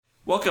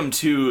Welcome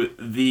to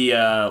the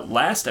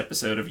last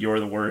episode of You're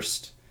the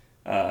Worst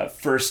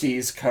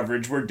Firsties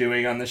coverage we're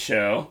doing on the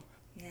show.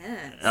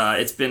 Yes.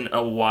 It's been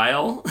a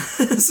while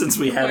since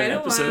we had an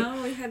episode. Quite a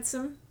while. We had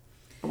some...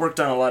 I worked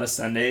on a lot of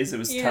Sundays. It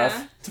was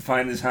tough to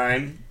find the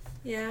time.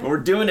 Yeah. But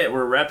we're doing it.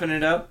 We're wrapping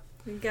it up.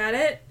 We got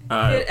it.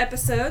 Good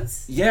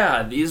episodes.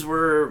 Yeah, these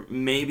were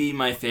maybe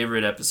my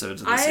favorite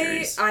episodes of the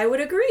series. I would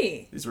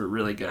agree. These were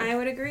really good. I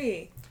would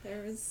agree.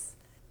 There was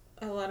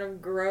a lot of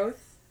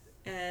growth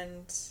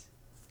and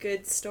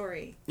good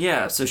story.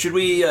 Yeah, so should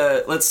we,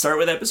 let's start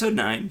with episode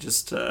 9,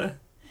 just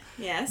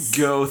yes.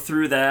 Go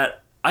through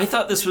that. I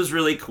thought this was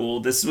really cool.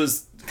 This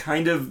was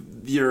kind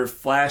of your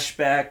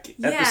flashback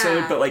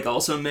episode, but like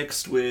also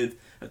mixed with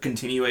a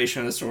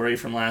continuation of the story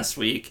from last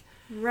week.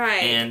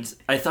 Right. And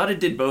I thought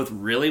it did both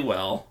really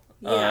well.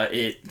 Yeah.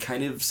 It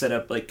kind of set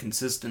up like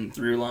consistent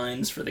through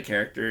lines for the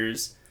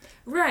characters.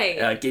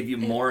 Right. Gave you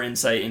more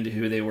insight into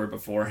who they were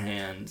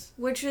beforehand.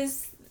 Which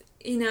was,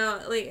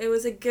 like it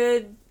was a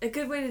good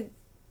way to...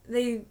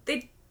 They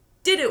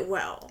did it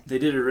well. They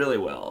did it really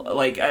well.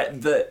 Like,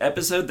 the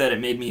episode that it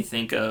made me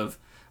think of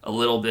a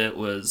little bit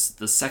was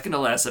the second to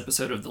last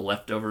episode of The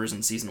Leftovers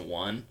in season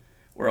 1,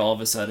 where all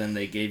of a sudden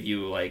they gave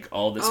you, like,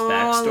 all this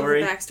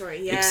backstory. All the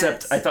backstory, yes.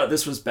 Except I thought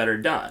this was better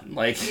done.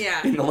 Like,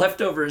 in The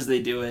Leftovers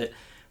they do it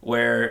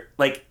where,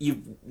 like,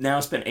 you've now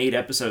spent 8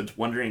 episodes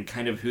wondering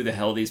kind of who the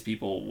hell these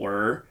people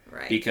were.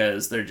 Right.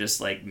 Because they're just,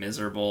 like,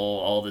 miserable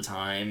all the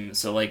time.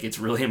 So, like, it's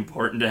really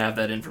important to have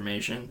that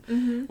information.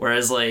 Mm-hmm.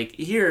 Whereas, like,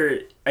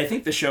 here, I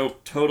think the show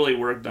totally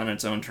worked on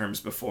its own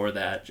terms before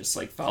that. Just,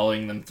 like,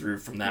 following them through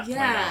from that point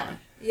on.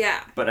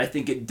 Yeah. But I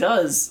think it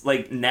does,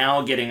 like,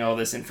 now getting all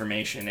this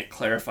information, it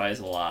clarifies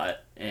a lot.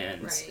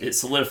 And it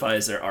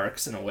solidifies their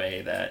arcs in a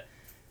way that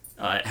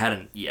it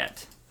hadn't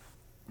yet.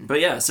 But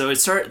yeah, so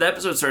the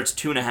episode starts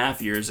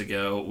 2.5 years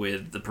ago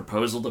with the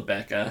proposal to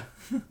Becca.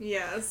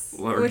 Yes.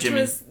 Which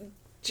Jimmy was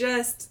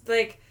just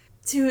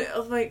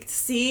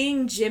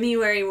seeing Jimmy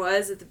where he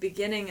was at the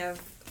beginning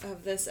of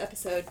this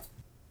episode.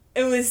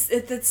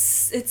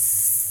 It's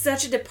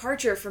such a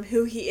departure from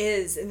who he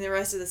is in the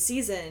rest of the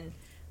season.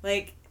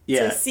 Like,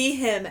 to see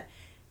him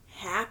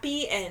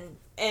happy and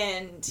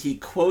he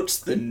quotes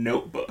The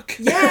Notebook.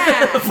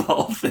 Yeah. Of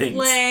all things.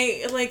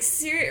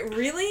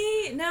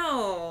 Really?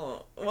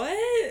 No.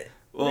 What?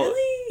 Well,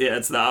 really? Yeah,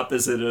 it's the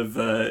opposite of,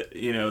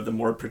 the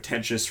more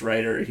pretentious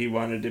writer he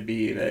wanted to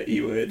be, that he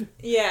would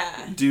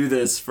do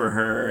this for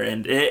her.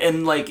 And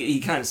he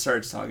kind of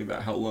starts talking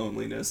about how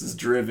loneliness has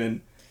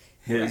driven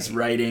his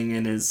writing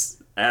and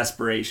his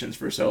aspirations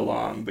for so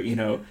long. But,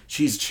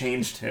 she's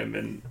changed him.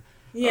 And,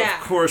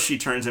 of course, she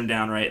turns him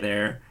down right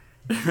there,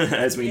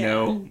 as we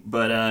know.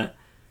 But,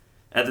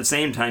 at the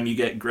same time, you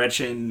get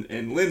Gretchen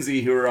and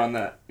Lindsay, who are on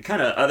the kind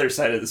of other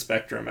side of the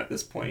spectrum at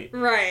this point.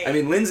 Right. I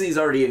mean, Lindsay's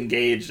already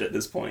engaged at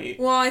this point.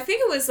 Well, I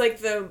think it was like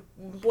the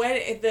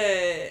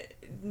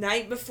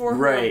night before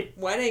her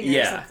wedding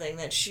or something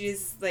that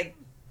she's like...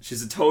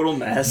 She's a total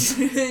mess.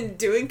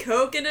 Doing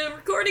coke in a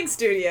recording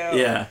studio.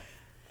 Yeah.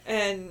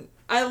 And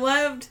I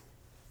loved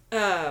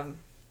the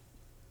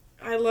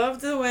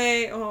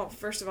way... Well,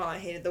 first of all, I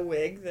hated the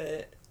wig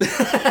that...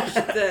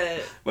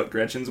 What,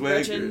 Gretchen's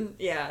wig?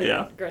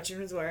 Gretchen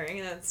was wearing,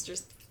 and that's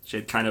just... She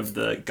had kind of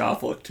the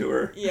goth look to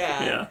her.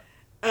 Yeah.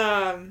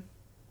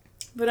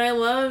 But I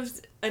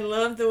loved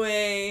the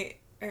way...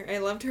 I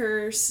loved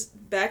her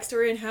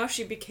backstory and how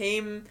she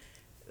became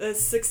a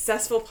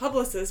successful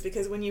publicist,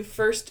 because when you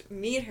first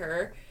meet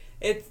her,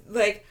 it's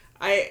like,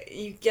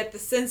 you get the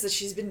sense that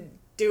she's been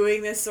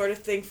doing this sort of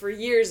thing for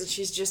years, and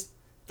she's just...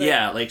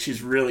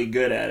 she's really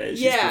good at it.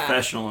 She's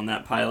professional in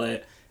that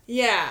pilot.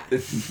 Yeah,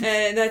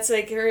 and that's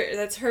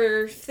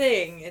her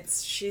thing.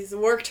 She's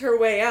worked her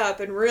way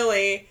up, and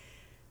really,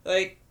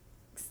 like,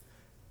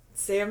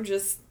 Sam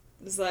just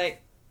is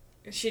like,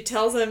 she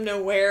tells him to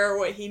wear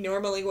what he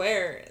normally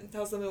wear, and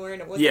tells him to wear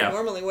what they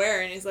normally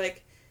wear, and he's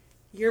like,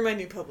 "You're my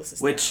new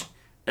publicist." Which,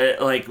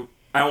 I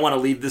don't want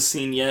to leave this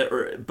scene yet,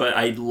 but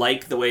I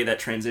like the way that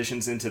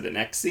transitions into the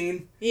next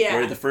scene. Yeah.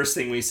 Where the first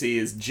thing we see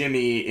is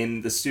Jimmy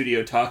in the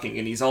studio talking,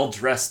 and he's all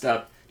dressed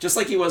up. Just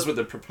like he was with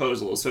the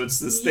proposal. So it's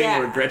this thing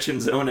where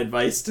Gretchen's own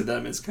advice to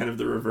them is kind of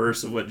the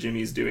reverse of what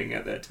Jimmy's doing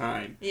at that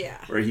time.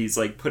 Yeah. Where he's,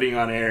 like, putting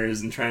on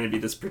airs and trying to be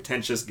this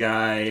pretentious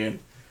guy. And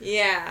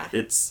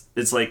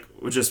it's like,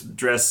 just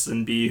dress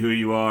and be who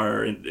you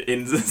are. And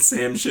in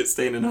Sam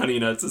Shitstain and Honey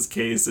Nuts'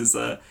 case, is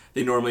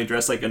they normally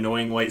dress like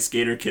annoying white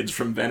skater kids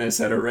from Venice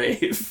at a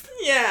rave.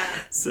 Yeah.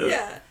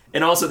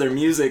 And also their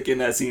music in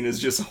that scene is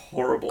just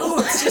horrible. Oh,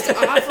 it's just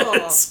awful.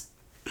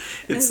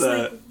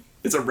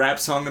 It's a rap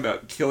song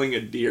about killing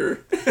a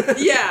deer.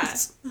 Yeah.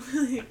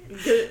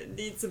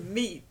 Need some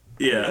meat.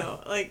 Yeah.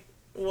 Like,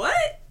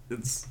 what?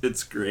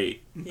 It's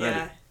great.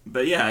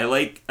 But yeah, I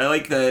like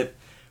that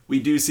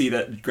we do see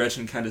that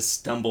Gretchen kind of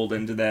stumbled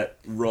into that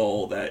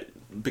role,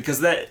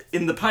 because that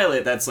in the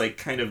pilot, that's like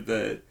kind of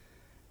the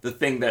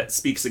thing that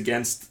speaks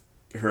against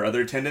her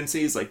other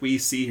tendencies. Like, we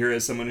see her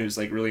as someone who's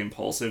like really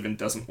impulsive and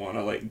doesn't want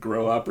to like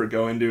grow up or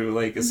go into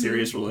like a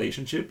serious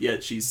relationship,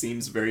 yet she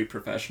seems very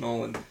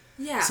professional. And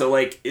so,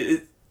 like,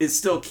 it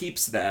still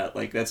keeps that,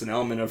 like, that's an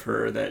element of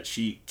her that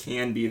she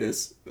can be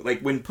this, like,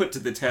 when put to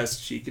the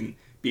test, she can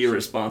be a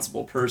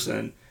responsible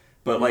person,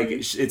 but, like,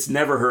 it's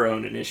never her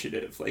own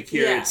initiative. Like,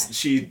 here,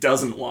 she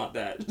doesn't want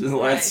that.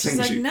 Right. She's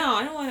like, no,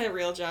 I don't want a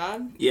real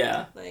job.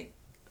 Yeah.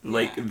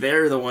 Like,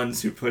 they're the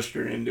ones who pushed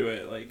her into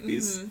it. Like,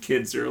 these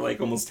kids are,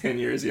 like, almost 10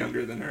 years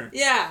younger than her.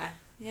 Yeah.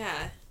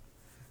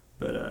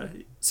 But,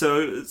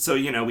 so,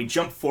 you know, we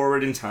jump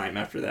forward in time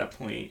after that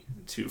point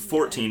to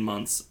 14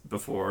 months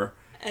before.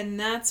 And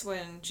that's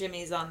when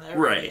Jimmy's on the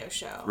radio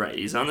show. Right,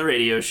 he's on the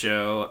radio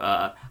show.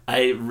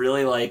 I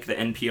really like the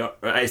NPR,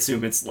 I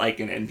assume it's like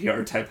an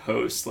NPR type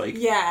host, like,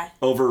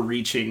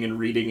 overreaching and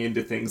reading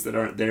into things that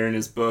aren't there in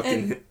his book.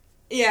 And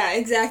yeah,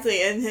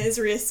 exactly. And his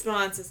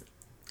response is,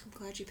 I'm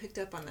glad you picked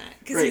up on that.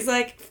 Because he's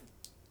like,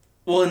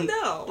 well, and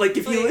no. Like,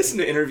 if you listen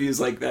to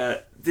interviews like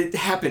that, it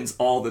happens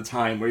all the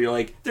time where you're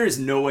like, there's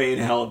no way in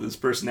hell this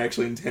person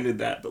actually intended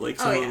that. But, like,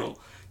 someone will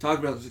talk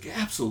about it, like,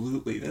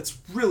 absolutely, that's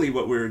really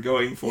what we were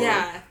going for.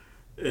 Yeah.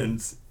 And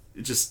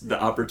just the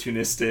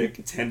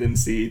opportunistic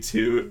tendency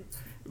to,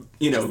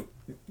 you know,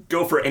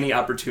 go for any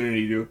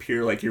opportunity to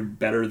appear like you're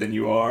better than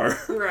you are.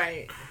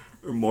 Right.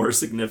 Or more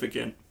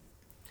significant.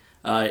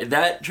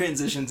 That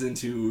transitions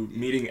into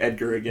meeting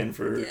Edgar again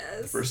for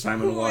the first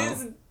time in a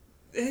while.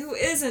 Who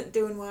isn't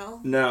doing well.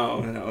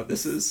 No,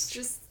 this is...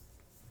 Just,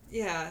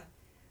 yeah.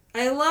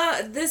 I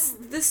love, this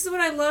is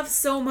what I love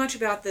so much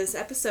about this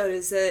episode,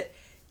 is that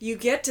you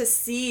get to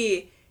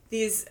see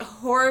these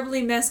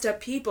horribly messed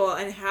up people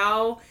and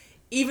how,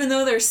 even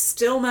though they're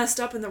still messed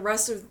up in the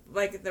rest of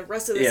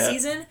the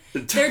season,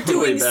 they're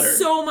doing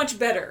so much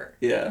better.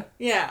 Yeah.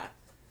 Yeah.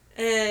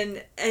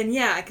 And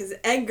yeah, because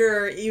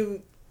Edgar,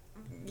 you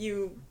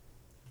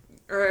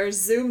are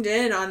zoomed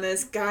in on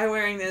this guy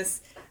wearing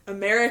this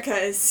America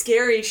is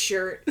Scary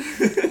shirt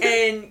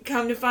and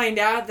come to find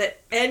out that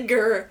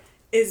Edgar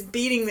is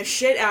beating the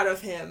shit out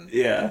of him.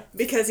 Yeah.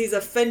 Because he's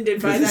offended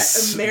by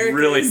that America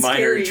really is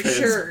minor Scary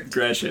shirt.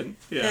 Transgression.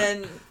 Yeah.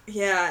 And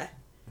yeah,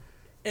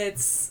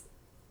 it's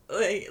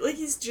like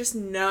he's just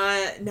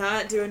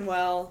not doing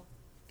well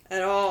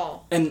at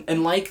all.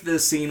 And like the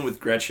scene with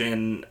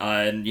Gretchen,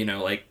 and you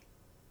know, like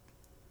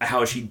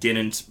how she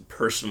didn't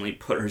personally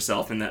put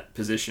herself in that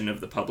position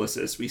of the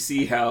publicist, we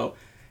see how,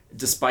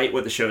 despite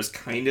what the show's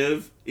kind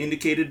of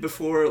indicated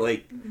before,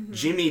 like,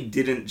 Jimmy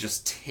didn't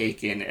just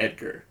take in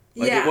Edgar.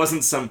 Like, it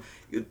wasn't some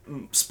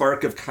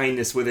spark of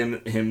kindness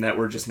within him that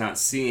we're just not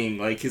seeing.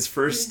 Like, his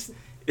first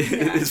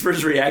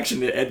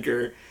reaction to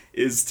Edgar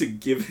is to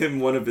give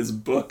him one of his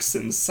books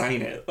and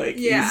sign it. Like,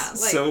 he's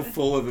so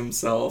full of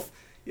himself.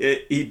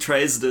 He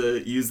tries to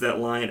use that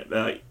line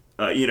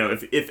about, you know,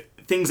 if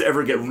things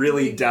ever get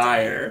really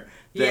dire,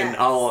 then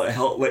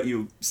I'll let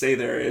you stay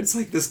there. It's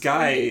like, this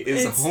guy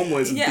is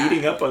homeless,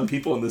 beating up on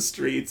people in the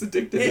streets,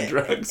 addicted to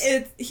drugs.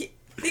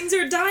 Things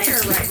are dire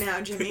right now,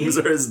 Jimmy. Things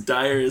are as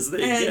dire as they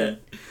get.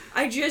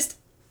 I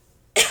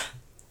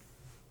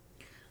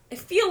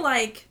feel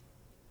like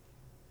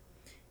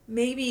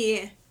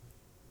maybe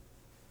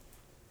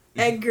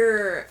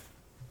Edgar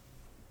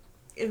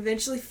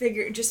eventually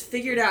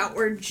figured out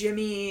where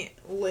Jimmy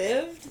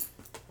lived,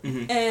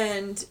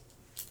 and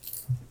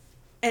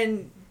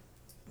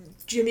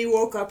Jimmy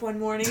woke up one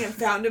morning and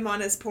found him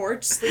on his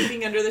porch,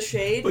 sleeping under the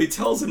shade. Well, he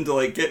tells him to,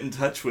 like, get in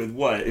touch with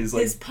what? His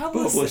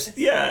publicist.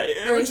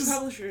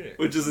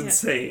 Which is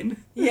insane.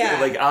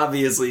 Yeah. Like,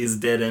 obviously he's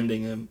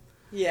dead-ending him.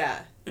 Yeah.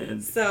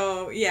 And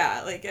so,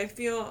 yeah, like, I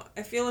feel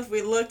if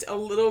we looked a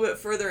little bit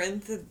further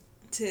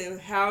into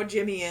how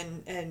Jimmy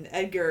and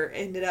Edgar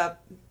ended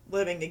up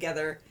living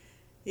together,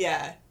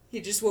 he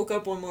just woke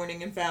up one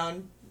morning and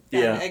found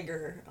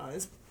Edgar on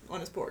his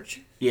porch.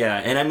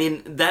 Yeah, and I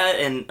mean, that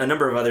and a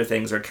number of other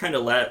things are kind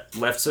of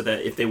left so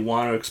that if they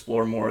want to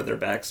explore more of their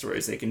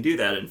backstories, they can do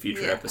that in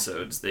future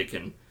episodes. They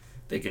can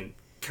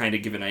kind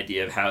of give an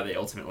idea of how they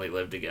ultimately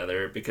live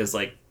together, because,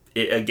 like,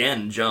 it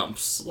again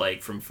jumps,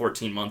 like, from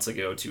 14 months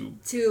ago to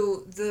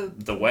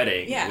the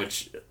wedding,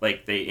 which,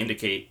 like, they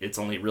indicate it's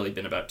only really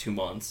been about 2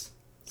 months.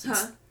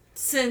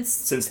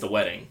 Since the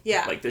wedding.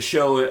 Yeah. Like, the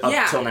show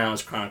up till now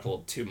has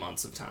chronicled 2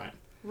 months of time.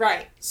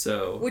 Right.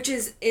 So. Which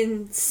is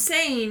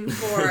insane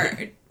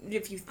for,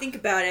 if you think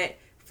about it,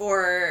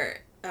 for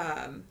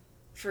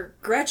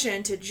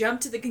Gretchen to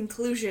jump to the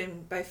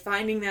conclusion by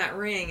finding that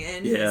ring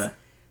and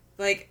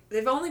like,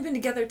 they've only been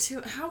together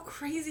how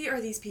crazy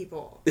are these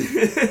people?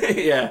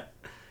 Yeah.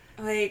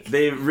 Like,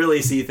 they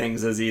really see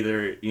things as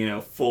either, you know,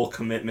 full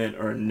commitment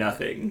or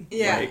nothing.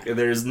 Yeah. Like,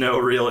 there's no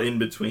real in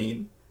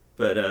between.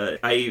 But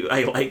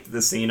I liked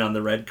the scene on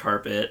the red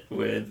carpet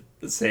with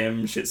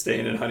Sam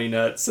Shitstain and Honey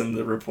Nuts and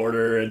the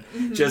reporter, and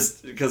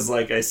just because,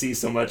 like, I see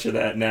so much of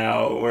that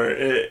now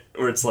where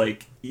it's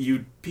like,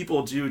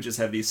 people do just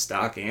have these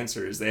stock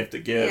answers they have to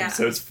give,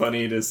 so it's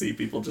funny to see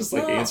people just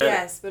answer.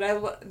 Yes, but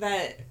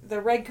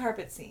the red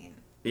carpet scene.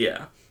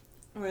 Yeah.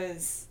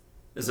 Was.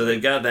 So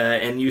they've got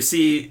that, and you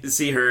see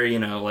her, you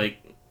know, like,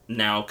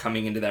 now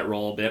coming into that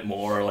role a bit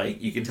more.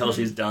 Like, you can tell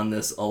she's done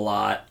this a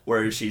lot,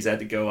 where she's had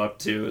to go up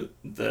to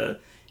the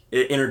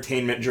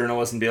entertainment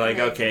journalist and be like,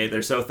 okay,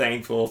 they're so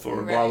thankful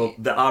for blah, blah,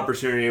 the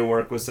opportunity to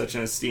work with such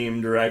an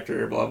esteemed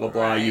director, blah, blah,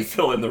 blah. You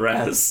fill in the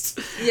rest.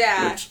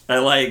 Yeah. Which I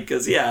like,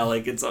 because,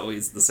 like, it's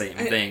always the same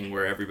thing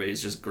where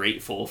everybody's just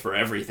grateful for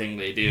everything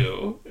they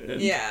do.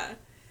 Yeah.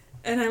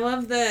 And I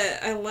love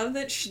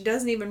that she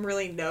doesn't even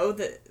really know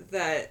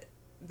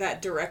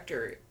that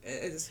director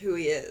is who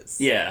he is.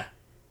 Yeah.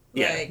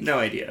 Yeah, like, no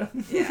idea.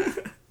 Yeah.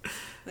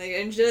 Like,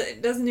 and she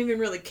doesn't even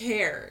really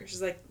care.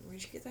 She's like,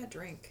 where'd you get that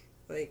drink?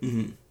 Like,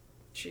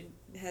 she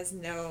has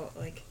no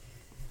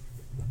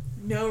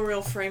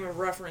real frame of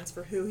reference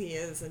for who he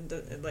is, and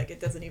it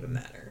doesn't even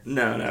matter.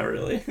 No, not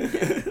really.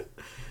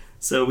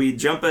 So we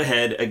jump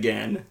ahead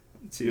again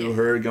to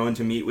her going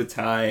to meet with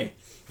Ty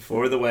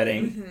before the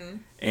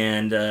wedding,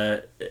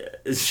 and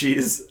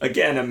she's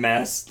again a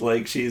mess.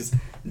 Like, she's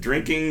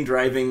drinking,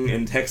 driving,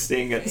 and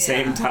texting at the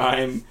same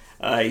time.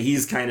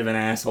 He's kind of an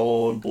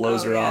asshole and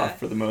blows her off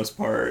for the most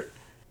part.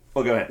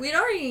 Well, go ahead. We'd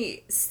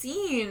already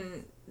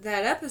seen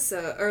that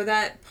episode, or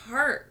that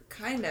part,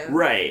 kind of.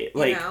 Right.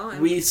 Like,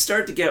 we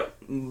start to get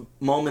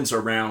moments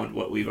around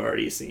what we've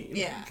already seen.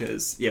 Yeah.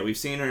 Because, we've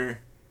seen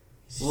her...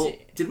 Well,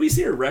 did we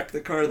see her wreck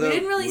the car, though? We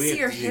didn't really see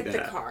her hit the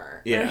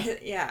car.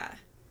 Yeah.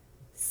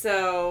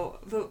 So,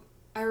 but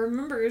I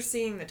remember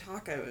seeing the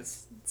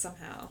tacos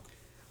somehow.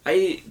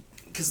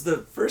 Because the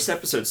first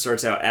episode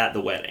starts out at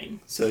the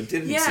wedding, so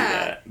didn't see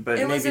that. But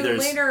I thought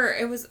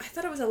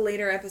it was a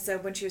later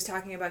episode when she was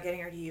talking about getting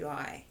her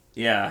DUI.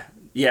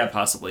 Yeah,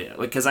 possibly.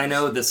 Because I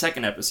know the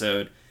second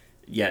episode,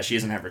 she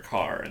doesn't have her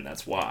car, and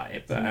that's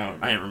why. But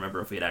I don't remember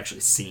if we had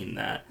actually seen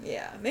that.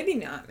 Yeah, maybe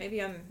not.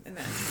 Maybe I'm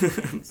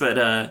imagining.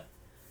 But,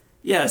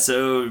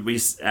 so we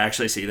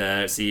actually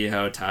see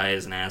how Ty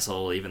is an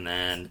asshole even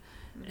then.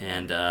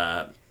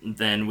 And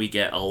then we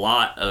get a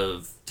lot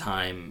of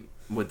time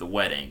with the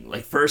wedding.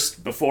 Like,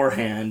 first,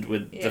 beforehand,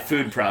 with the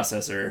food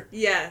processor.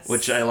 Yes.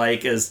 Which I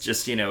like as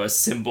just, a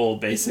symbol,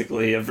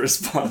 basically, of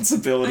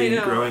responsibility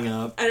growing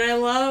up. And I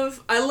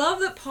love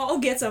that Paul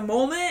gets a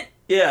moment.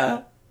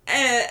 Yeah.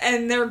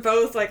 And they're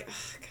both like,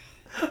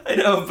 oh, God. I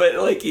know, but,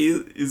 like,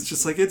 he's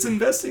just like, it's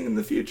investing in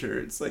the future.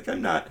 It's like,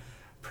 I'm not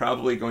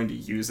probably going to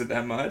use it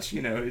that much,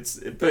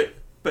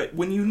 but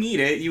when you need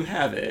it, you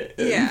have it.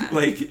 Yeah. And,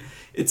 like,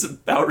 it's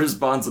about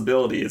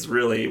responsibility is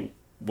really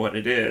what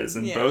it is,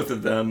 and both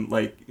of them,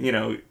 like,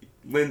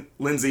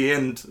 Lindsay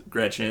and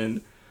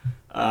Gretchen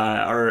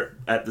are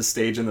at the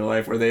stage in their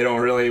life where they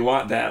don't really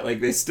want that.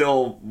 Like, they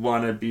still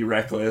want to be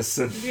reckless,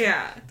 and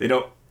they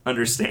don't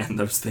understand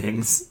those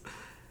things,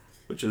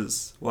 which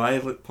is why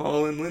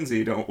Paul and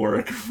Lindsay don't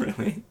work,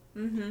 really.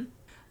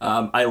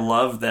 I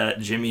love that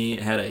Jimmy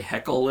had a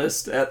heckle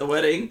list at the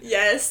wedding.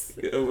 Yes.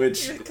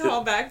 Which...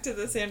 call back to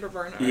the Sandra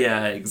Bernhard.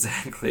 Yeah,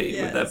 exactly.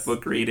 Yes. With that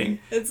book reading.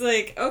 It's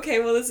like, okay,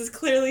 well, this is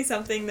clearly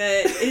something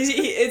that...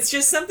 it's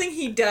just something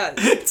he does.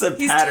 It's a pattern.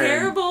 He's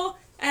terrible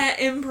at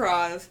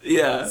improv.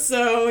 Yeah.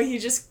 So he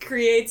just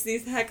creates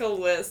these heckle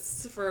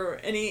lists for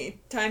any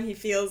time he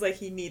feels like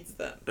he needs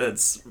them.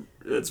 That's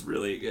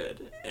really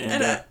good.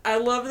 And I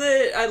love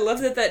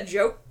that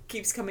joke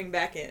keeps coming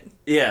back in.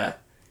 Yeah.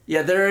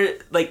 Yeah, they're,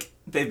 like,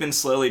 they've been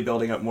slowly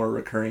building up more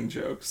recurring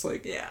jokes,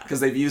 like, because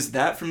they've used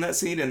that from that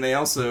scene, and they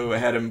also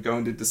had him go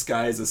into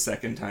disguise a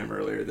second time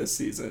earlier this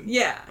season.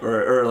 Yeah.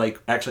 Or like,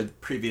 actually, the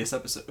previous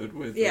episode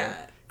with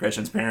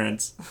Gretchen's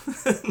parents.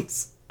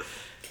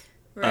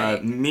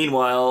 Right.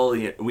 Meanwhile,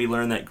 we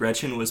learn that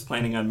Gretchen was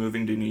planning on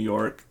moving to New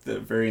York the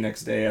very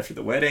next day after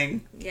the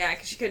wedding. Yeah,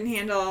 because she couldn't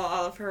handle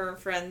all of her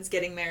friends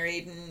getting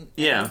married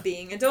and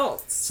being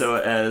adults. So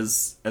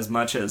as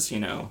much as,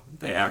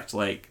 they act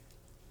like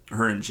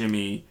her and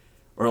Jimmy,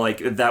 or like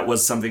that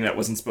was something that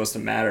wasn't supposed to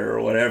matter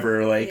or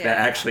whatever, like that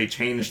actually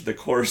changed the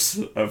course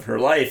of her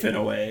life in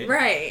a way.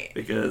 Right.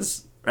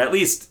 Because, or at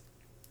least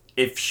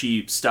if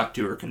she stuck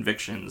to her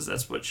convictions,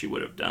 that's what she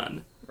would have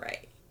done.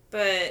 Right.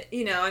 But,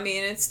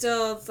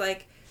 it's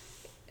like,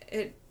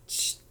 it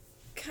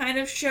kind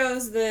of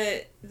shows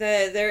that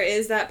there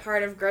is that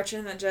part of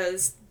Gretchen that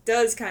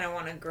does kind of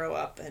want to grow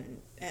up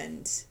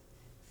and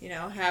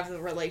have the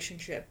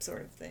relationship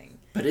sort of thing.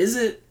 But is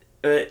it?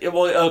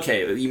 Well,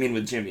 okay, you mean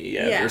with Jimmy,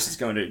 versus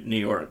going to New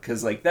York,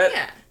 because, like,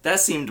 that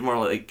seemed more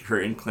like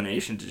her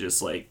inclination to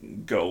just,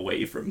 like, go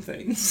away from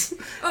things.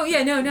 Oh,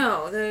 yeah, no,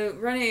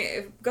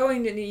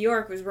 going to New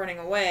York was running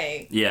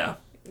away. Yeah.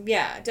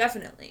 Yeah,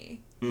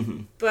 definitely.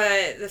 Mm-hmm.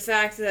 But the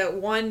fact that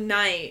one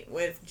night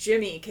with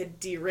Jimmy could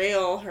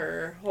derail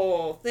her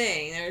whole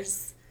thing,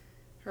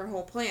 her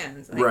whole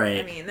plans. Like, right.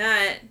 I mean,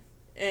 that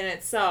in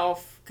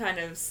itself kind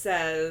of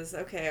says,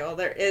 okay, well,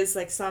 there is,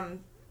 like, some...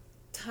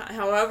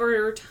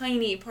 however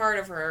tiny part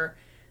of her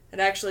that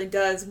actually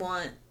does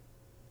want...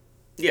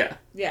 Yeah.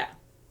 Yeah.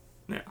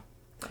 Yeah.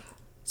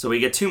 So we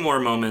get two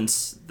more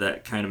moments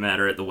that kind of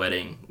matter at the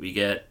wedding. We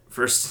get,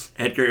 first,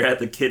 Edgar at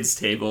the kids'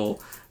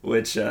 table,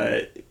 which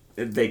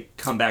they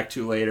come back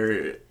to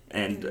later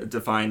and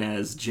define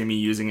as Jimmy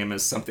using him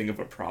as something of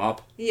a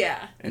prop.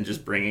 Yeah. And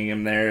just bringing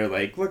him there,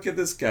 like, look at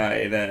this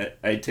guy that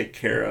I take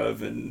care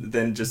of, and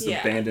then just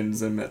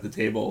abandons him at the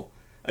table.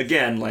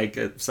 again, like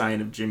a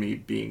sign of Jimmy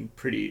being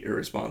pretty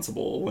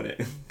irresponsible when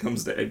it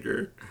comes to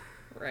Edgar.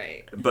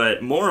 Right.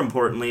 But more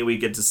importantly, we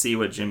get to see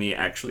what Jimmy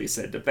actually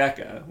said to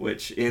Becca,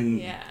 which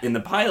in the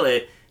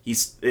pilot,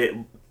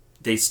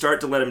 they start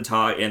to let him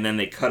talk, and then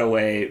they cut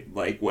away,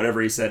 like,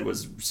 whatever he said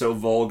was so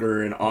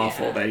vulgar and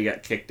awful that he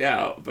got kicked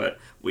out. But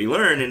we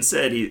learn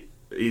instead,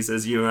 he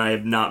says, you and I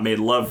have not made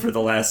love for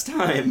the last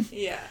time.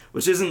 Yeah.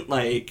 Which isn't,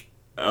 like,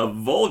 a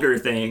vulgar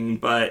thing,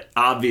 but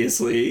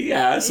obviously,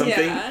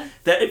 something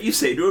that if you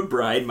say to a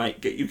bride might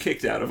get you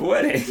kicked out of a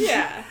wedding.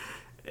 Yeah.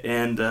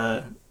 And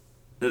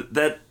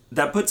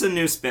that puts a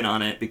new spin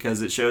on it,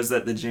 because it shows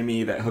that the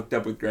Jimmy that hooked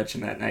up with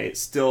Gretchen that night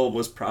still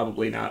was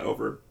probably not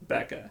over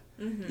Becca.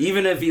 Mm-hmm.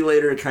 Even if he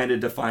later kind of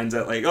defines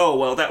that, like, oh,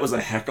 well, that was a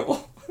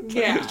heckle.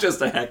 Yeah. It was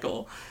just a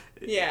heckle.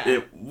 Yeah.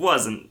 It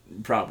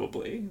wasn't,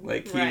 probably.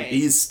 Like,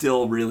 he's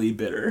still really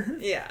bitter.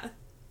 Yeah.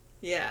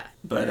 Yeah.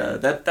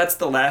 But that's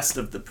the last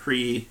of the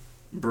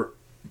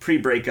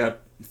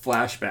pre-breakup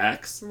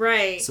flashbacks.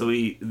 Right. So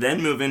we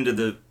then move into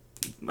the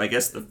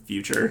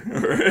future,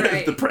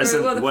 or the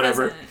present, or, the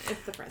whatever. Present.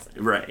 It's the present.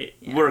 Right.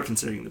 Yeah. We're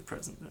considering the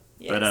present.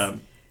 Yes.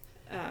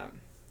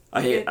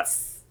 But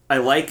I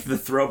like the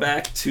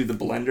throwback to the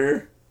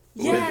blender.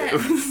 Yes.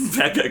 With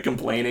Becca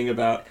complaining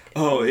about,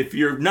 oh, if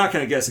you're not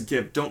going to guess a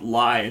gift, don't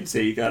lie and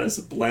say you got us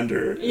a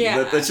blender.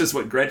 Yeah. That's just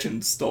what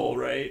Gretchen stole,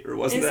 right? Or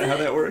wasn't that how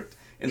that worked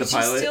in the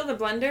pilot? Did she steal the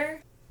blender?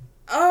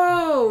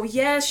 Oh,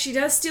 yes, she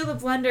does steal the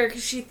blender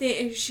because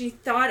she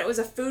thought it was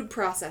a food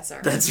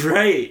processor. That's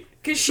right.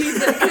 Because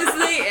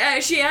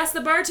she asked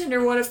the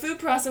bartender what a food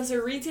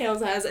processor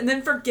retails as, and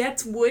then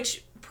forgets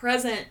which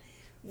present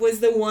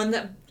was the one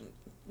that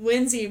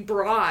Lindsay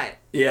brought.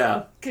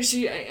 Yeah. Because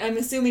I'm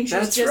assuming she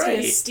was just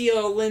going to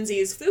steal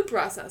Lindsay's food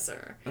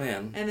processor.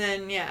 Man. And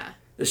then,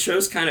 the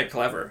show's kind of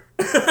clever.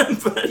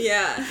 But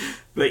yeah,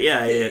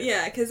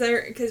 because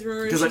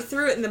remember she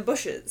threw it in the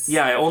bushes.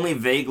 Yeah, I only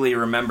vaguely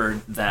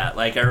remembered that.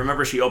 Like, I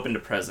remember she opened a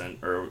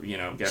present, or,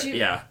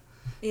 Yeah.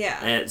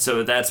 And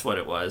so that's what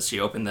it was. She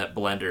opened that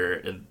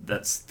blender, and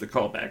that's the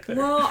callback there.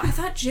 Well, I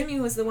thought Jimmy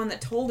was the one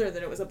that told her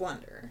that it was a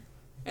blender.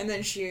 And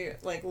then she,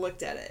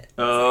 looked at it.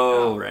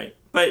 Oh, right.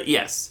 But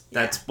yes,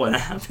 that's what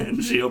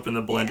happened. She opened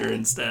the blender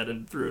instead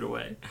and threw it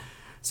away.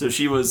 So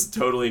she was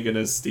totally going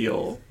to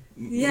steal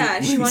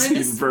she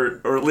wanted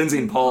to... Lindsay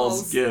and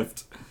Paul's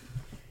gift.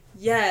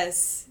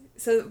 Yes.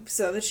 So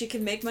that she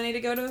could make money to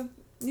go to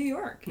New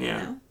York, you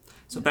know?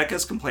 So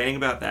Becca's complaining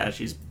about that.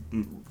 She's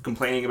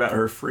complaining about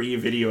her free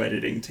video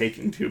editing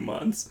taking 2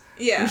 months.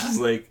 Yeah. And she's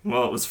like,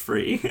 well, it was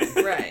free.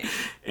 Right.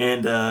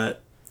 And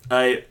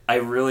I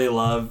really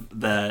love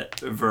that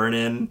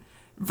Vernon,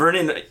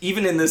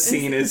 even in this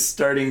scene, is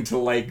starting to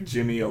like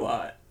Jimmy a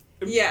lot.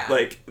 Yeah.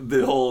 Like,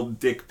 the whole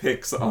dick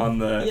pics on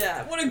the...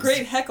 Yeah, what a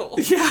great heckle.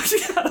 Yeah,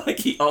 like,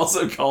 he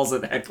also calls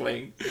it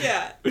heckling.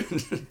 Yeah.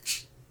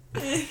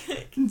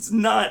 It's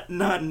not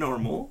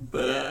normal,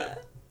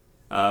 but...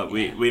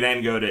 We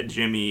then go to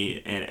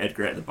Jimmy and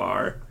Edgar at the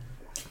bar.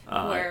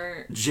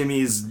 Where...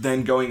 Jimmy's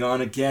then going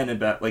on again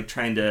about, like,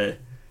 trying to...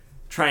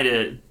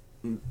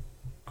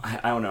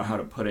 I don't know how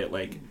to put it,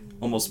 like,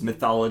 almost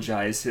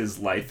mythologize his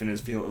life and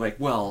his feeling, like,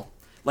 well,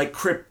 like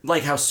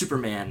how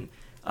Superman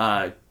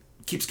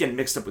keeps getting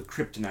mixed up with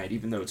kryptonite,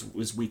 even though it's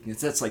his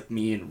weakness. That's like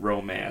me in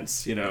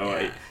romance,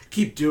 I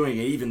keep doing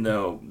it even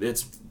though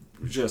it's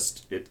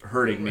just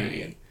hurting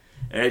me. And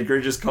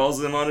Edgar just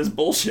calls him on his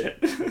bullshit.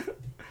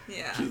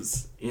 Yeah. Which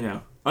is,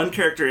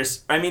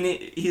 uncharacteristic. I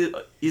mean,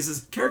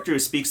 he's a character who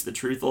speaks the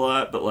truth a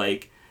lot, but,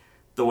 like,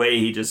 the way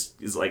he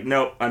just is like,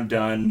 nope, I'm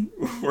done.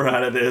 We're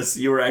out of this.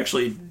 You were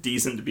actually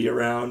decent to be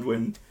around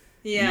when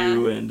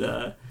you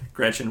and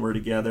Gretchen were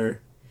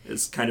together.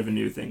 It's kind of a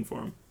new thing for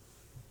him.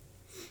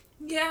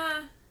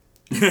 Yeah.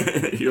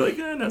 You're like,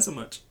 not so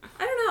much.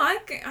 I don't know.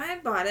 I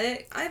bought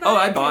it. I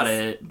bought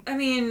it. I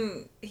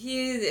mean,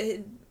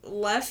 he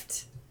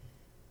left.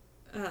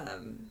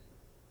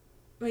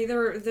 Like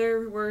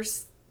there were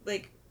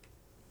like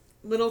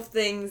little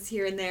things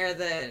here and there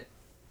that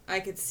I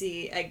could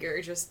see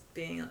Edgar just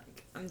being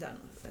like, I'm done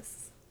with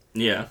this.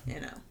 Yeah.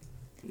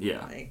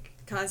 Yeah. Like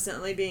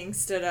constantly being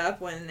stood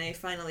up when they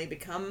finally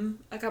become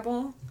a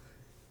couple.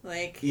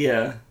 Like,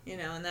 in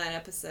that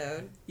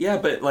episode. Yeah,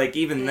 but, like,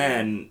 even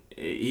then,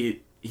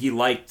 he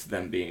liked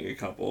them being a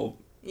couple,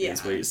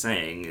 is what he's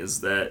saying,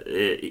 is that,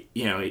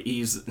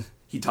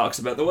 he talks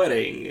about the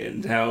wedding,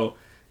 and how,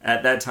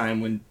 at that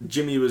time, when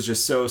Jimmy was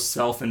just so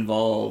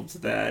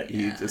self-involved that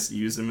he just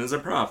used him as a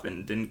prop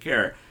and didn't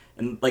care.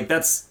 And, like,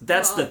 that's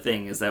the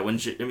thing, is that when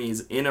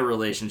Jimmy's in a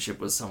relationship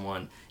with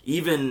someone,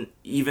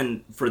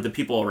 even for the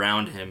people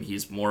around him,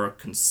 he's more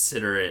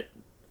considerate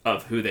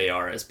of who they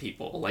are as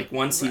people. Like,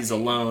 once he's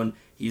alone,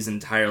 he's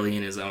entirely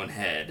in his own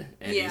head,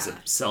 and he's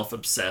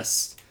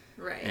self-obsessed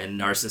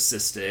and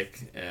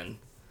narcissistic, and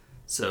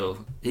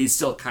so he's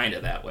still kind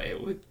of that way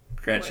with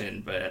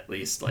Gretchen, but at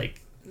least,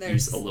 like,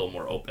 he's a little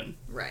more open.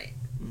 Right.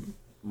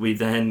 We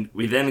then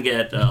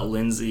get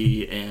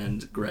Lindsay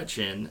and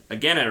Gretchen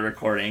again at a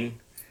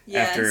recording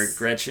after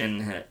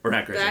Gretchen, or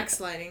not Gretchen.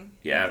 Backsliding.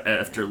 Yeah,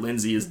 after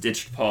Lindsay has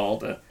ditched Paul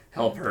to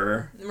help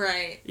her.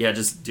 Right. Yeah,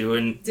 just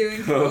doing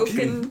coke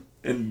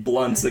and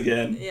blunts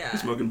again. Yeah.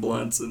 Smoking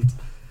blunts, and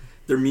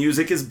their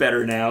music is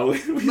better now.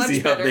 We Much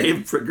see better. how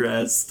they've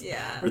progressed.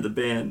 Yeah. Or the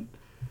band.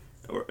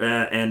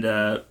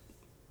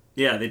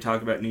 Yeah, they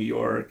talk about New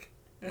York.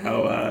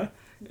 How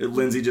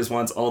Lindsay just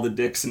wants all the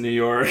dicks in New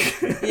York.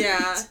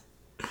 Yeah.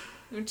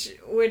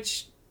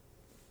 Which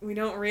we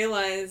don't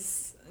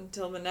realize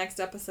until the next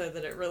episode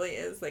that it really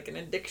is like an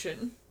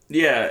addiction.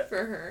 Yeah.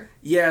 For her.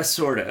 Yeah,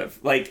 sort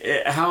of. Like,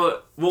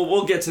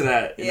 we'll get to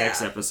that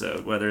next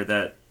episode, whether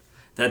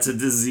that's a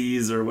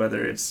disease or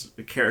whether it's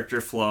a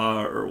character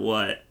flaw or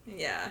what.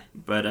 Yeah.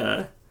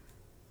 But,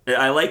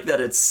 I like that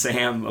it's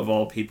Sam, of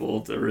all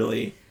people, to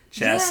really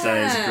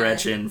chastise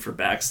Gretchen for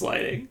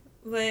backsliding.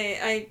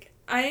 Like,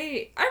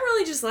 I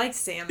really just like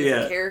Sam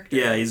as a character.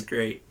 Yeah, he's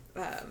great.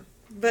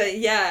 But,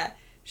 yeah,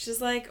 she's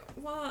like,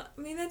 well,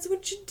 I mean, that's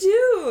what you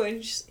do.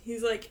 And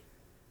he's like,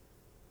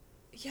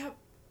 yeah,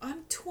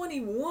 I'm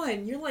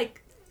 21. You're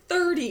like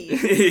 30.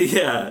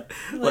 Yeah.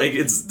 Like,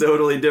 it's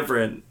totally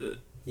different.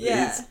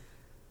 Yeah.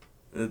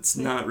 It's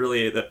not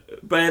really...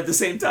 But at the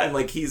same time,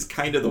 like, he's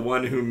kind of the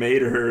one who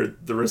made her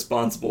the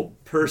responsible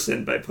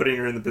person by putting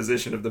her in the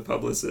position of the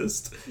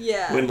publicist.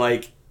 Yeah. When,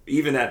 like,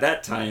 even at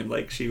that time,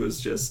 like, she was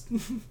just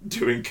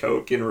doing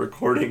coke in a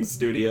recording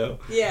studio.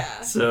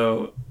 Yeah.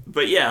 So...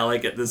 But yeah,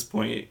 like, at this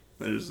point,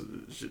 there's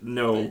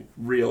no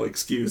real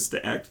excuse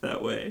to act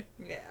that way.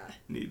 Yeah.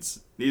 Needs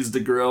to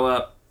grow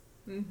up.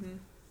 Mm-hmm.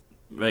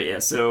 But yeah,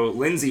 so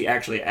Lindsay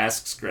actually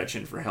asks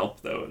Gretchen for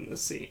help, though, in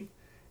this scene.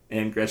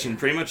 And Gretchen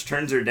pretty much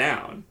turns her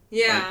down.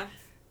 Yeah. Like,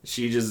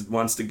 she just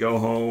wants to go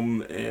home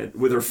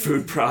with her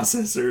food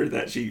processor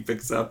that she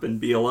picks up and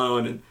be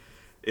alone.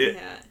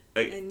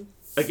 And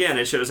again,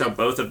 it shows how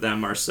both of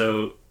them are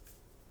so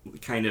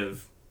kind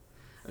of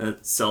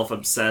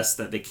self-obsessed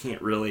that they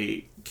can't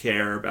really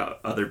care about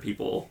other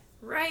people.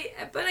 Right,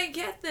 but I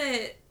get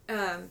that,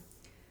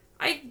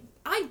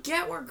 I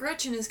get where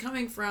Gretchen is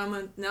coming from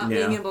and not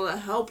being able to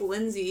help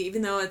Lindsay,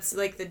 even though it's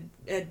like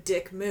a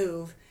dick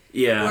move.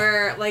 Yeah.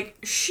 Where, like,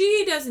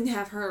 she doesn't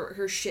have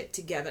her shit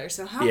together,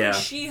 so how can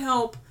she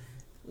help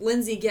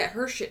Lindsay get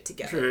her shit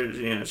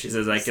together? She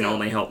says, I can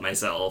only help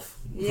myself.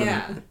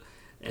 Yeah.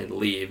 And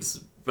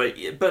leaves. But,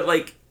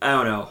 like, I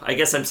don't know. I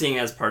guess I'm seeing it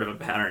as part of a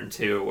pattern,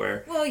 too,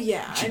 where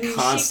she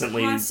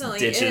constantly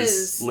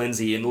ditches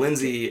Lindsay, and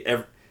Lindsay...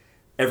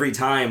 Every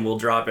time will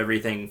drop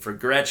everything for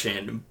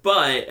Gretchen,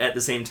 but at the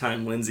same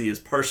time, Lindsay is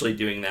partially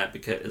doing that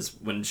because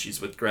when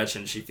she's with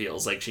Gretchen, she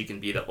feels like she can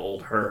be the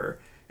old her,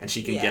 and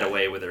she can get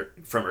away with her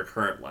from her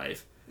current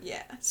life.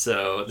 Yeah.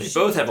 So they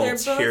both have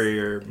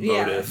ulterior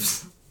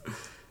motives.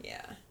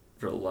 Yeah.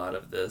 For a lot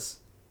of this.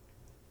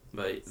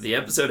 But the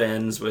episode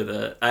ends with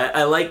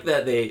I like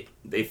that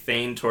they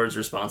feign towards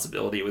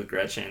responsibility with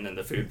Gretchen and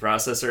the food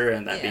processor,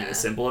 and that being the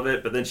symbol of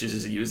it, but then she's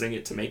just using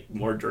it to make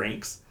more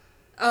drinks.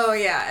 Oh,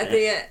 yeah.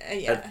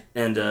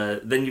 And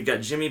then you've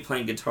got Jimmy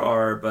playing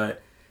guitar,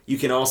 but you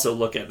can also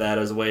look at that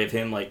as a way of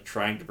him, like,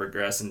 trying to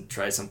progress and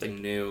try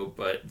something new,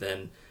 but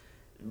then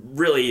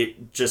really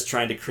just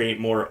trying to create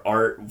more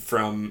art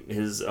from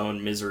his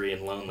own misery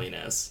and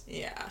loneliness.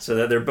 Yeah. So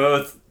that they're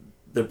both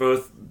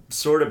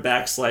sort of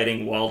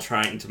backsliding while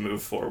trying to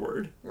move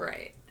forward.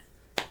 Right.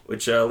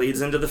 Which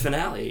leads into the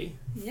finale.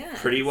 Yeah.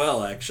 Pretty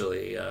well,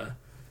 actually.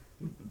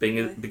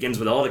 Begins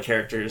with all the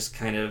characters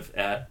kind of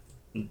at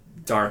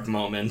dark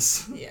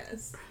moments.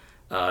 Yes.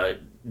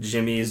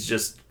 Jimmy's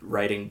just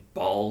writing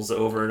balls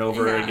over and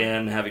over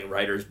again, having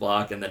writer's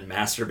block, and then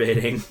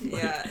masturbating.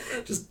 Yeah.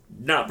 Just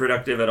not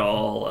productive at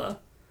all.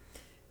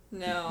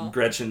 No.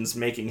 Gretchen's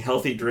making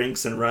healthy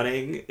drinks and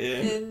running,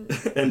 and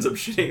ends up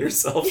shitting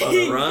herself on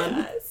the run.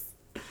 Yes.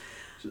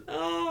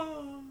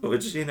 Oh.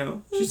 Which,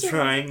 she's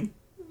trying.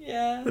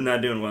 Yeah. But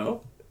not doing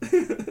well. Yeah,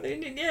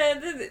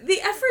 the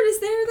effort is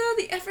there, though.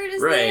 The effort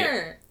is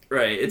there.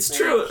 Right, it's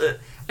true.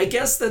 I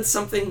guess that's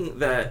something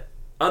that,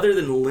 other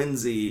than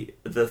Lindsay,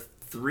 the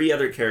three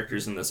other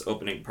characters in this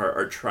opening part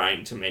are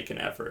trying to make an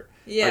effort.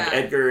 Yeah. Like,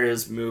 Edgar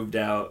is moved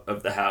out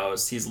of the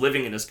house. He's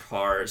living in his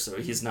car, so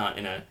he's not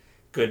in a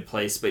good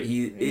place, but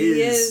he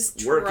is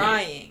working.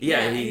 Trying.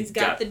 Yeah, he's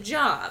got the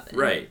job.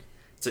 Right.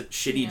 It's a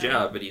shitty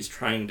job, but he's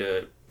trying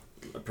to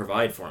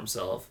provide for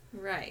himself.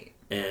 Right.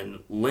 And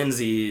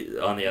Lindsay,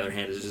 on the other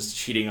hand, is just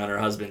cheating on her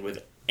husband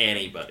with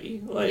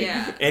anybody. Like,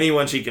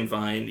 anyone she can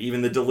find,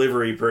 even the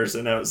delivery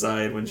person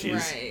outside when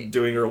she's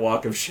doing her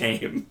walk of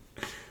shame.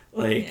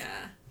 Like,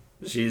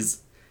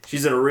 she's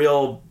in a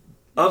real...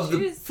 Of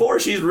the four,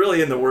 she's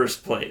really in the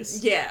worst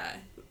place. Yeah.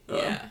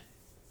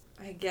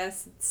 I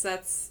guess it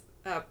sets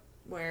up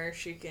where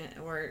she can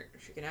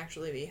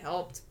actually be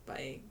helped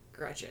by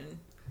Gretchen.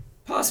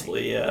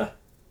 Possibly, yeah.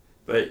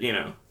 But,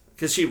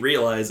 because she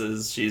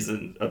realizes she's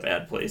in a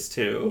bad place,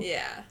 too.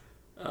 Yeah.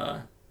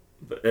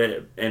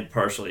 And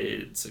partially,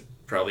 it's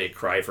probably a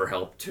cry for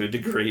help to a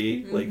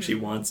degree. Mm-hmm. Like, she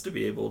wants to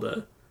be able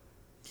to...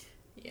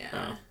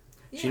 Yeah.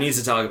 She needs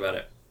to talk about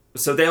it.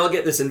 So they all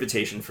get this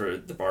invitation for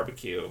the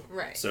barbecue.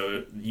 Right.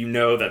 So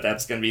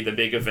that's going to be the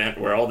big event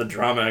where all the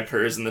drama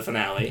occurs in the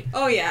finale.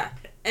 Oh, yeah.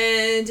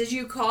 And did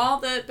you call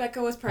that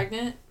Becca was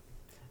pregnant?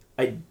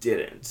 I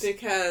didn't.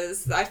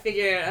 Because I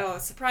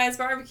figured, surprise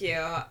barbecue.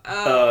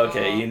 Oh,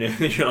 okay. You knew.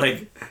 You're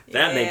like,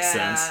 that makes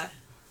sense.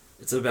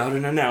 It's about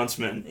an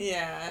announcement.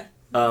 Yeah.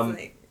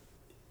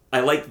 I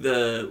like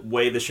the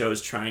way the show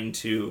is trying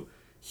to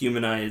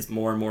humanize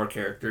more and more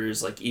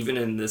characters. Like, even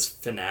in this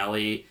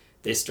finale,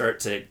 they start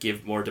to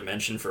give more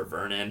dimension for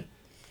Vernon.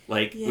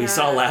 Like, we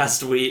saw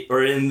last week,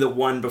 or in the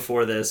one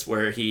before this,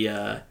 where he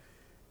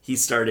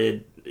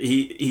started...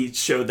 He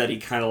showed that he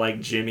kind of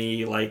liked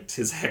Jimmy, liked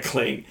his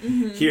heckling.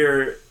 Mm-hmm.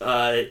 Here,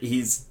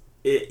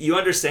 you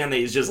understand that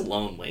he's just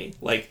lonely.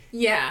 Like,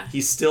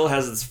 he still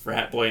has this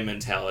frat boy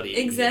mentality.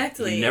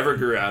 Exactly. He never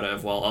grew out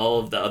of, while all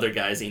of the other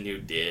guys he knew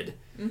did.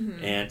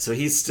 Mm-hmm. And so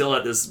he's still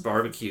at this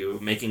barbecue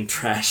making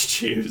trash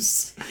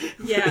juice.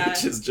 Yeah.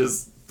 Which is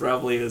just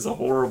probably this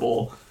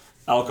horrible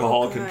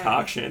alcohol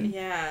concoction.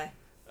 Yeah.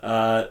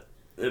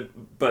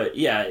 But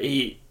yeah,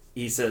 he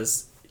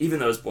says... Even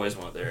those boys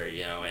won't there,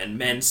 and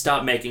men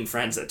stop making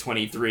friends at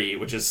 23,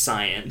 which is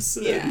science.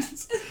 Yeah.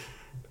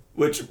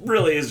 Which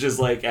really is just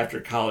like, after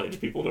college,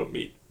 people don't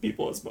meet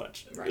people as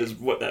much, is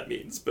what that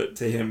means. But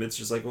to him, it's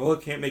just like, well, I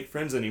can't make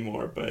friends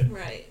anymore, but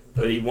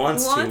he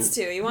wants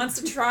to. He wants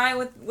to try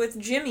with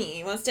Jimmy.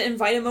 He wants to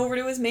invite him over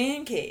to his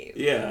man cave.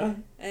 Yeah.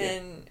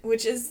 And,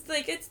 which is,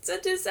 like, it's a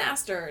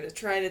disaster to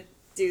try to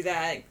do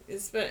that,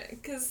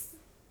 because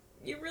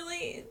you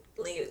really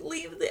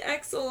leave the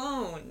ex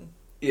alone.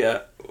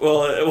 Yeah,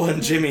 well,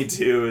 and Jimmy,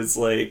 too, is,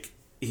 like,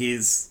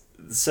 he's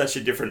such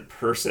a different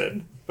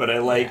person, but I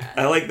like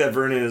that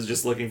Vernon is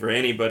just looking for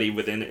anybody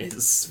within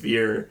his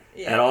sphere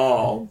at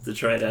all to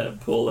try to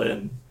pull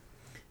in.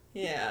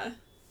 Yeah.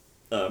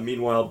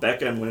 Meanwhile,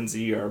 Becca and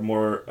Lindsay are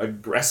more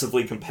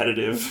aggressively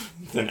competitive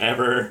than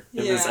ever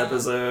in this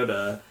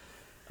episode.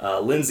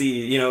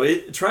 Lindsay,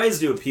 it tries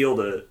to appeal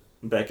to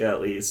Becca,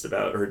 at least,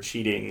 about her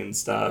cheating and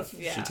stuff.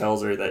 Yeah. She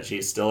tells her that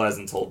she still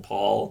hasn't told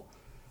Paul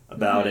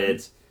about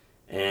it.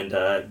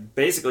 And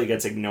basically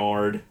gets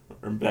ignored.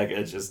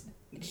 Rebecca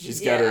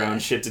she's got her own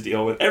shit to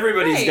deal with.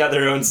 Everybody's got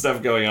their own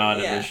stuff going on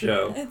in this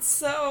show. It's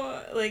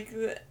so, like,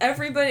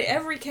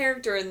 every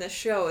character in this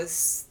show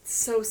is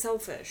so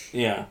selfish.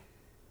 Yeah.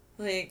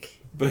 Like...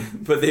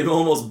 But they've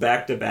almost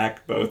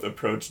back-to-back both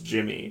approached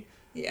Jimmy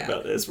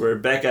about this, where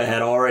Becca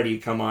had already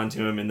come on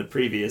to him in the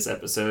previous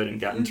episode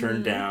and gotten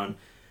turned down.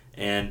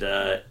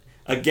 And,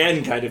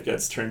 again kind of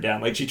gets turned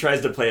down. Like, she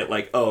tries to play it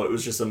like, oh, it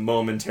was just a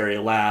momentary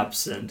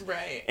lapse, and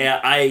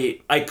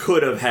I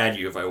could have had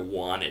you if I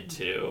wanted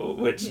to,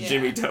 which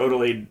Jimmy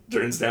totally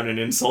turns down and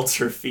insults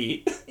her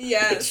feet.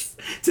 Yes.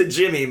 Which, to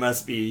Jimmy,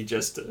 must be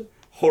just a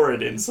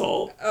horrid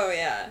insult. Oh,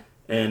 yeah.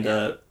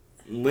 And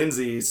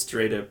Lindsay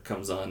straight up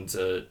comes on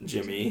to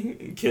Jimmy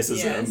and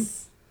kisses him.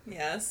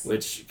 Yes.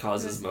 Which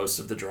causes most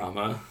of the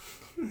drama.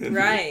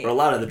 Right. Or a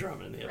lot of the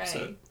drama in the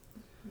episode.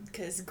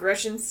 Because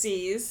Gretchen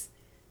sees...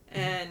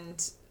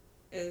 and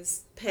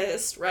is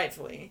pissed,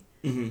 rightfully,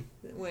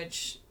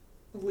 which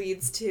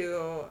leads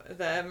to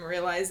them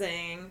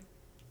realizing,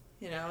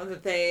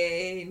 that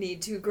they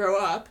need to grow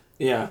up.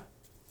 Yeah.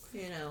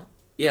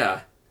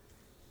 Yeah.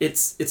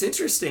 It's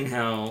interesting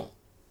how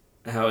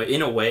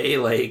in a way,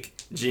 like,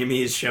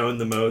 Jimmy has shown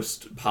the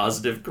most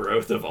positive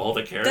growth of all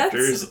the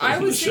characters I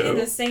was thinking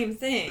the same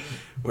thing.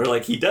 Where,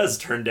 like, he does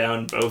turn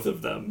down both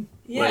of them.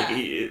 Yeah.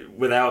 Like,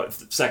 without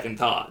second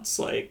thoughts.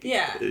 Like,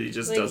 he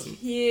just doesn't.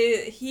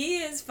 He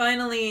is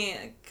finally,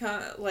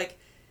 like,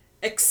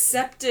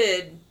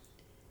 accepted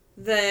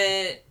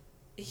that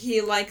he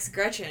likes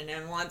Gretchen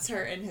and wants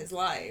her in his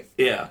life.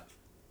 Yeah.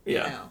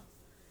 Yeah.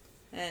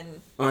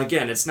 And... Well,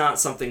 again, it's not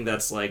something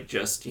that's, like,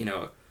 just,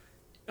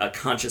 a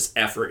conscious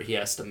effort he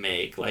has to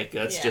make. Like,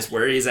 that's just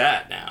where he's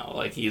at now.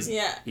 Like,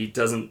 he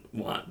doesn't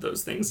want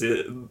those things.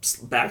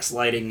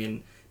 Backsliding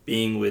and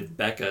being with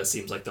Becca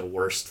seems like the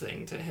worst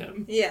thing to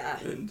him. Yeah.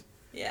 And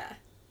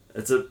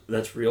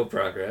that's real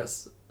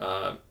progress.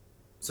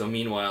 So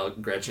meanwhile,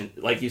 Gretchen,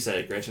 like you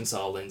said, Gretchen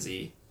saw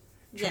Lindsay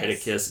try to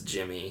kiss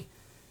Jimmy,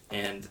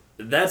 and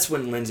that's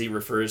when Lindsay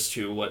refers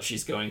to what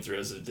she's going through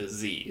as a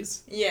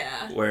disease.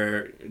 Yeah.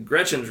 Where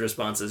Gretchen's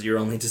response is, your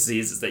only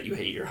disease is that you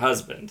hate your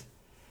husband.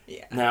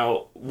 Yeah.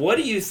 Now, what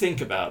do you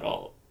think about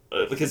all...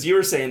 because you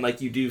were saying,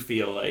 like, you do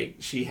feel like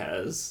she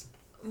has...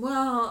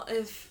 Well,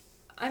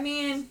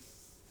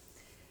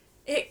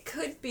 it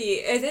could be.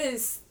 It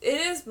is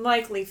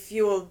likely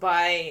fueled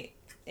by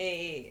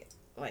an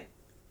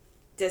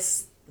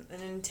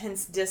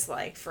intense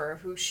dislike for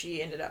who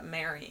she ended up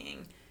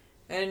marrying.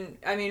 And,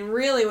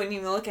 really, when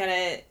you look at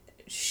it,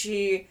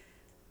 you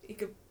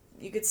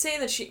could say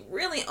that she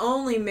really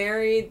only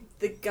married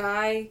the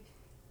guy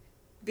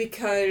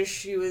because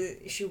she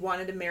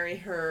wanted to marry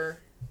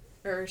her,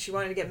 or she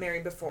wanted to get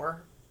married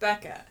before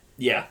Becca.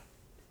 Yeah.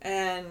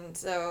 And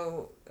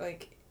so,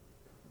 like,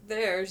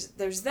 there's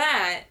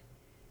that.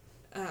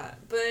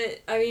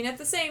 But, at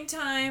the same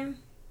time,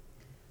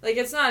 like,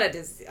 it's not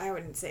I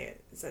wouldn't say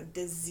it's a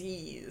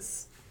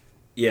disease.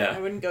 Yeah. I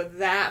wouldn't go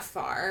that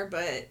far,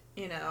 but,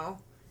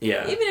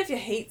 Yeah. Even if you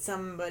hate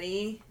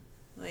somebody,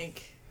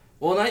 like...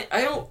 Well, and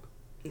I don't...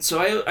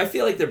 So I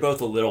feel like they're both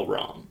a little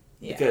wrong.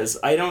 Yeah. Because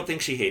I don't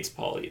think she hates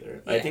Paul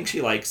either. Yeah. I think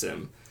she likes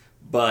him.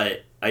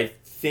 But I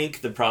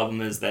think the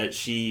problem is that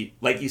she,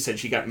 like you said,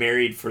 she got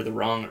married for the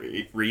wrong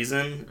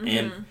reason,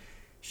 and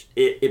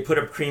it put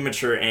a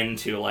premature end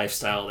to a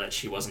lifestyle that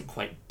she wasn't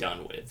quite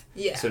done with.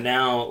 Yeah. So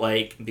now,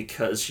 like,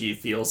 because she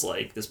feels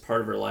like this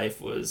part of her life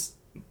was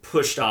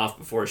pushed off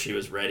before she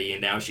was ready,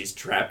 and now she's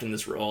trapped in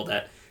this role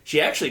that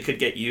she actually could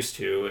get used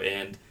to,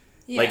 and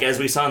like as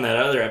we saw in that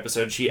other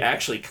episode, she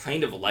actually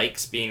kind of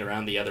likes being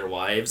around the other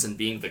wives and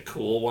being the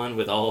cool one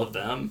with all of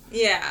them.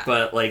 Yeah.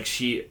 But like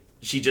she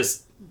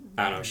just,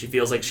 I don't know, she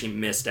feels like she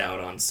missed out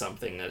on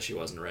something that she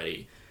wasn't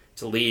ready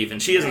to leave,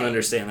 and she doesn't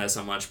understand that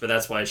so much, but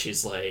that's why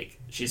she's like,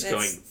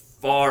 going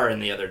far in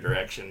the other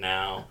direction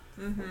now.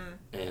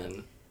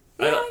 And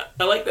I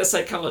like that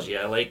psychology.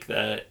 I like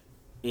that,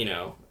 you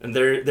know, and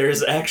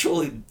there's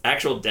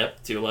actual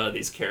depth to a lot of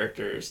these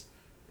characters.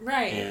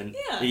 Right. And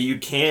you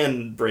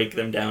can break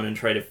them down and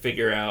try to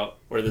figure out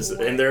where this is,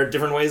 and there are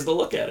different ways to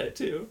look at it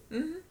too.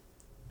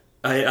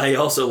 I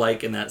also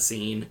like in that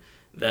scene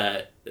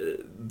that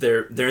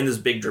they're in this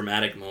big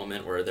dramatic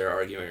moment where they're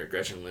arguing, or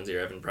Gretchen and Lindsay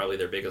are having probably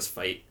their biggest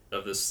fight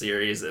of the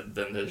series, and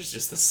then there's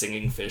just the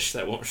singing fish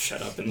that won't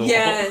shut up in the wall.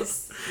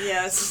 Yes,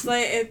 it's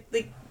like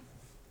it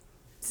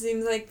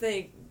seems like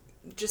they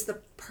just the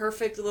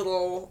perfect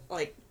little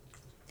like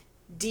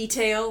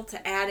detail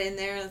to add in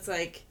there. It's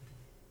like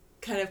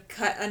kind of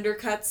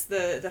undercuts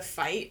the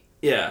fight.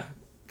 Yeah,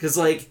 because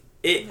like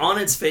it on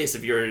its face,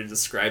 if you were to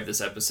describe this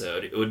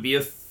episode, it would be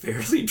a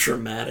fairly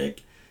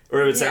dramatic.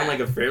 Or it would sound like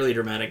a fairly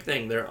dramatic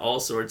thing. There are all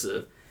sorts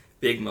of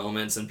big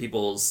moments and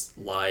people's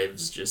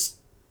lives just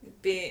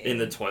in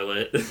the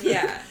toilet.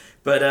 Yeah.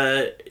 But,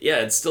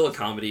 it's still a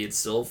comedy. It's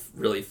still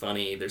really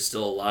funny. There's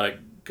still a lot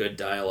of good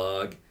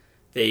dialogue.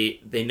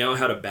 They know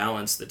how to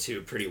balance the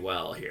two pretty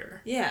well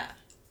here. Yeah.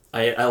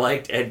 I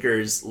liked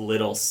Edgar's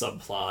little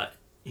subplot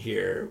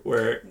here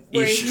where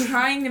he's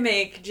trying to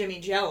make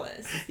Jimmy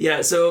jealous.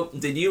 Yeah, so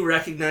did you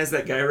recognize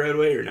that guy right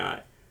away or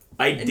not?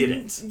 I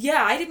didn't.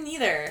 Yeah, I didn't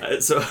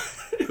either. So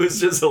it was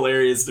just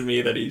hilarious to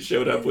me that he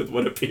showed up with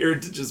what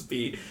appeared to just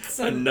be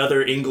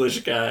another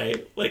English guy.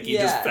 Like he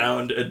just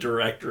found a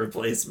direct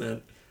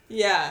replacement.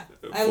 Yeah.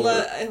 I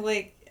love,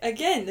 like,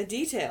 again, the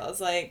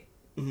details. Like,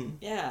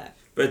 yeah.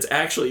 But it's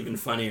actually even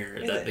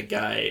funnier that the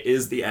guy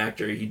is the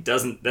actor.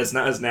 That's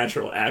not his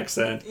natural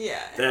accent.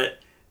 Yeah. That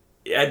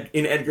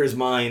in Edgar's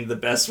mind, the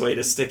best way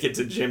to stick it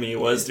to Jimmy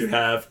was to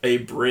have a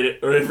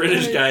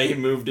British guy he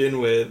moved in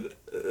with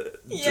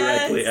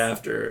directly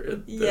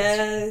after.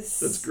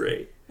 That's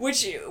great.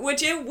 Which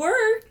it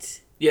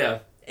worked. Yeah.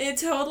 It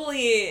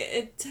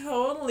totally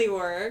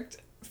worked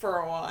for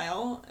a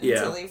while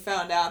until he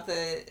found out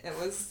that it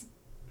was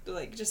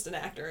like just an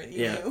actor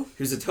you knew.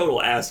 Who's a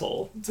total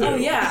asshole too. Oh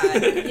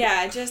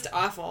yeah, just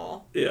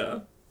awful. Yeah.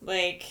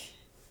 Like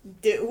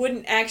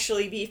wouldn't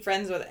actually be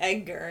friends with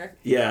Edgar.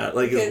 Yeah,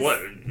 like what?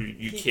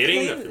 You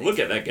kidding? Look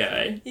at that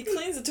guy. He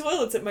cleans the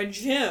toilets at my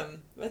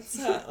gym. That's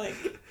not like.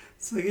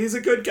 It's like he's a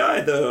good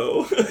guy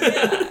though.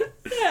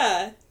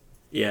 Yeah.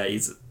 Yeah,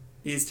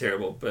 he's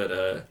terrible,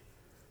 but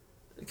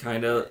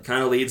kind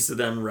of leads to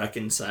them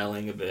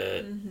reconciling a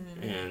bit,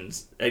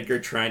 and Edgar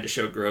trying to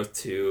show growth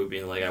too,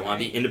 being like, I want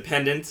to be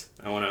independent.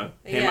 I want to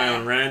pay my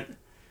own rent.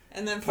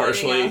 And then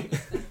partially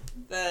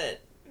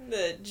that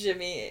the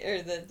Jimmy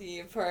or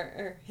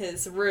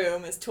his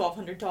room is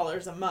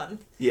 $1,200 a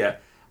month. Yeah,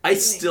 I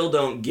still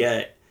don't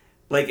get.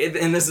 Like,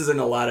 and this is in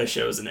a lot of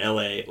shows in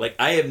LA, like,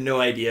 I have no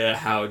idea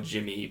how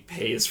Jimmy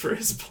pays for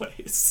his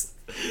place.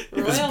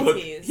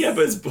 Royalties. But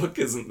his book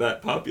isn't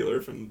that popular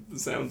from the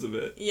sounds of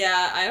it.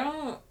 Yeah, I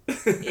don't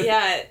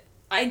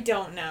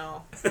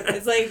know.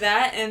 It's like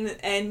that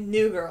and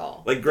New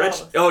Girl. Like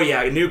Gretchen. Oh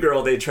yeah, New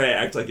Girl. They try to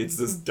act like it's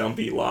this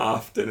dumpy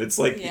loft, and it's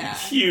like a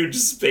huge,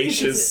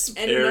 spacious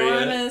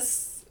area.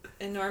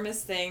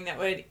 Enormous thing that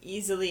would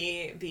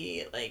easily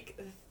be like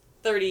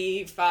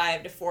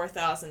 $35,000 to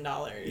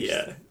 $4,000.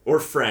 Yeah, or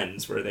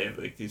Friends, where they have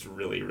like these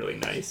really, really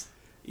nice.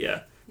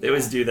 Yeah, they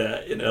always do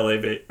that in LA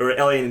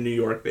and New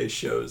York based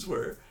shows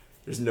where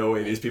there's no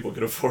way these people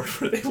could afford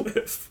where they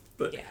live.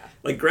 But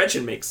like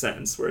Gretchen makes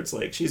sense, where it's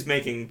like she's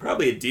making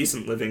probably a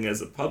decent living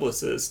as a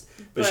publicist,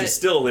 but she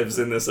still lives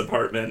in this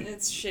apartment.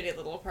 It's a shitty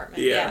little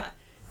apartment. Yeah.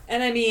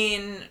 And I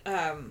mean,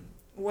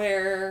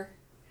 where,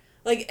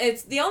 like,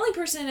 it's the only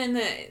person in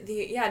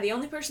the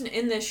only person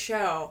in this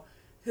show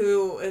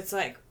who it's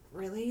like,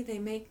 really,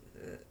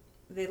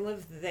 they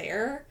live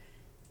there,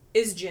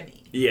 is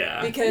Jimmy.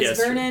 Yeah. Because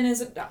Vernon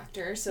is a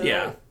doctor,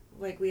 so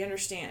like we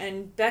understand,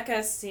 and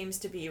Becca seems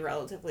to be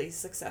relatively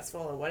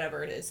successful at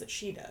whatever it is that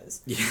she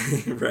does.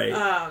 Right.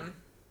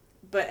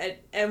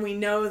 And we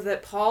know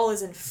that Paul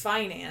is in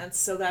finance,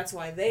 so that's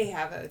why they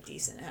have a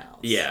decent house.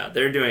 Yeah,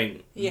 they're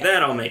doing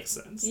that. All makes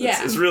sense.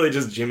 It's really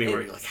just Jimmy,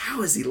 where you're like,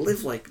 how does he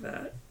live like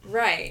that?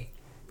 Right.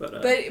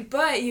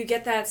 But you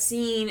get that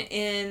scene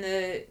in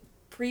the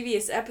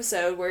previous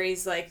episode where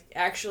he's like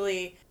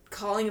actually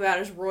calling about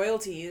his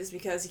royalties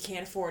because he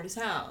can't afford his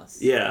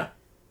house. Yeah.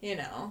 You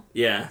know.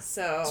 Yeah.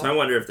 So I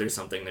wonder if there's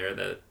something there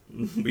that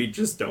we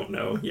just don't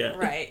know yet.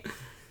 Right.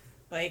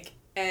 Like,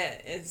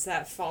 is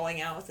that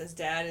falling out with his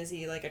dad? Is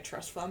he like a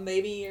trust fund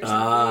baby or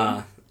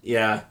something?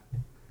 Yeah.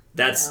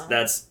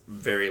 That's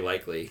very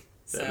likely.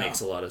 That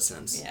makes a lot of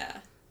sense. Yeah.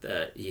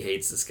 That he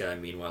hates this guy,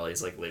 meanwhile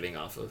he's like living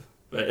off of.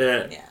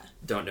 But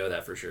don't know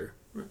that for sure.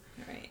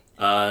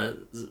 Right.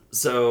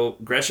 So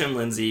Gretchen and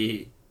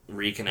Lindsay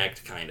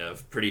reconnect kind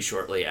of pretty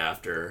shortly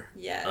after.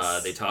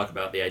 Yes. They talk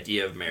about the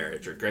idea of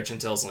marriage, or Gretchen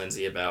tells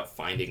Lindsay about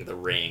finding the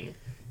ring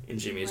in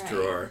Jimmy's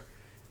drawer.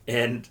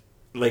 And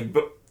like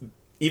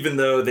even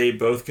though they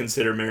both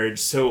consider marriage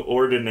so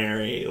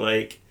ordinary,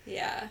 like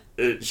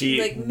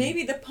she like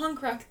maybe the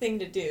punk rock thing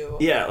to do.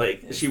 Yeah,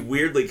 like she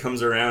weirdly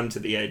comes around to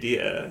the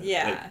idea.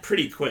 Yeah. Like,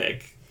 pretty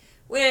quick.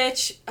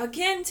 Which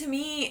again to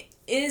me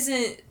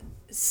isn't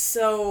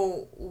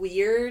so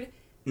weird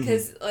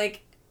because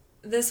like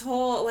this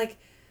whole like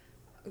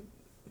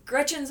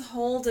Gretchen's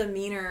whole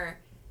demeanor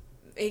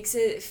makes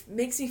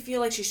me feel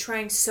like she's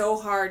trying so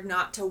hard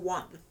not to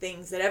want the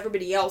things that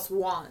everybody else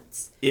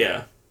wants.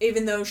 Yeah.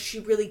 Even though she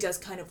really does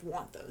kind of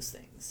want those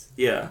things.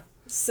 Yeah.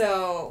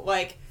 So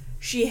like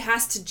she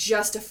has to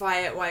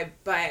justify it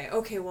by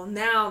okay, well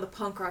now the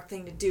punk rock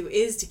thing to do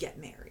is to get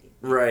married.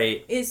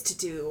 Right. Is to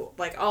do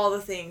like all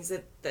the things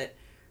that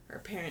her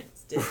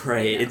parents did.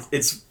 Right. You know?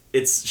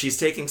 It's she's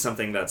taking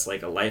something that's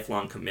like a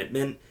lifelong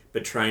commitment,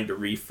 but trying to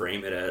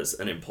reframe it as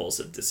an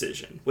impulsive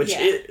decision. Which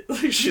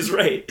she's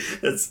right.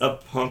 It's a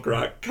punk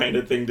rock kind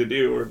of thing to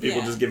do, where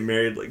people just get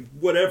married like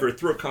whatever,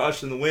 throw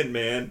caution in the wind,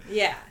 man.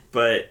 Yeah.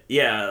 But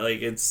yeah,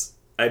 like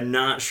I'm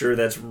not sure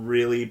that's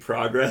really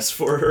progress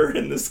for her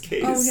in this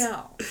case.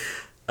 Oh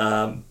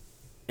no.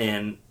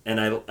 And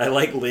I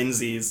like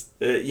Lindsay's,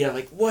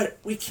 like, what?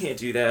 We can't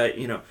do that,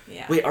 you know.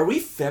 Yeah. Wait, are we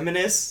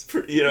feminists?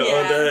 You know,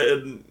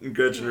 and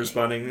Gretchen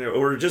responding,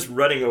 we're just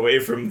running away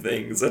from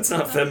things. That's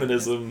not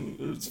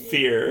feminism, it's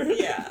fear.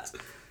 Yeah.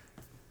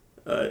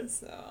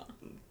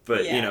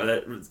 But, you know,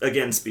 that,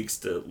 again, speaks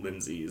to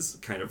Lindsay's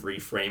kind of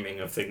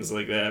reframing of things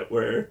like that,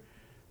 where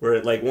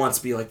it, like, wants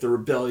to be, like, the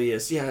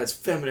rebellious, it's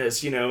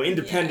feminist, you know,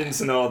 independence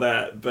and all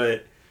that,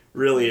 but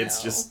really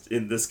it's just,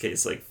 in this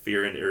case, like,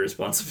 fear and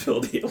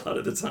irresponsibility a lot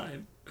of the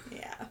time.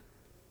 Yeah.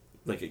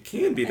 Like, it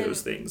can be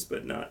those things,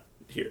 but not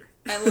here.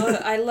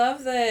 I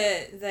love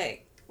that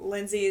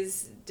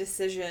Lindsay's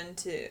decision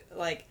to,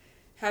 like,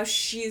 how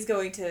she's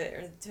going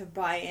to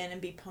buy in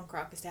and be punk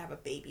rock is to have a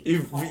baby.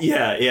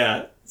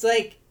 Yeah. It's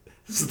like...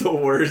 It's the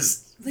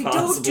worst possible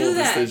don't do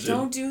that. decision.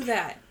 Don't do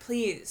that.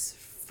 Please.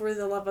 For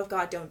the love of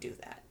God, don't do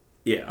that.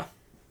 Yeah.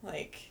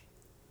 Like...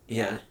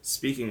 Yeah.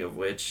 Speaking of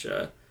which,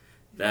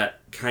 that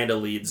kind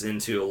of leads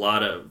into a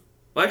lot of...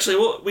 Well,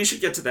 actually, we should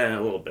get to that in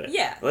a little bit.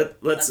 Yeah.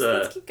 Let's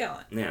keep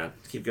going. Yeah,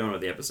 keep going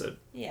with the episode.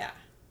 Yeah.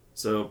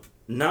 So,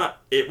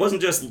 it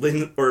wasn't just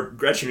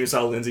Gretchen who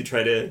saw Lindsay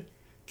try to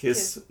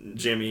kiss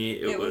Jimmy.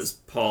 It was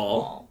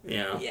Paul.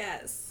 Yeah.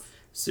 Yes.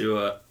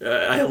 So,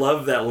 I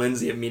love that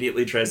Lindsay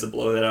immediately tries to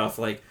blow that off,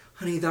 like,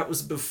 honey, that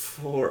was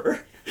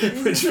before,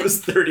 which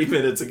was 30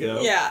 minutes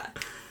ago. Yeah.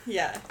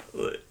 Yeah.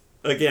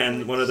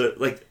 Again, one of the,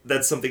 like,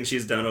 that's something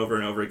she's done over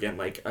and over again.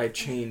 Like, I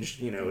changed,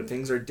 you know,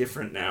 things are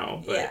different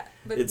now.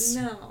 But it's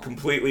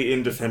completely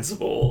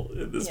indefensible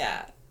at this point.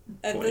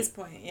 At this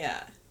point,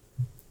 yeah.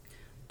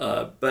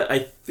 But I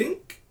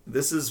think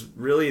this is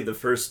really the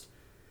first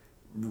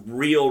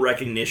real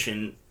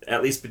recognition,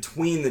 at least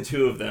between the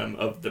two of them,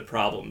 of the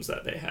problems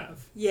that they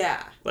have.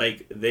 Yeah.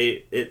 Like,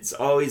 it's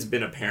always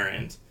been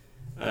apparent.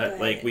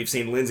 Like, we've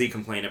seen Lindsay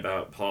complain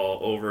about Paul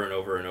over and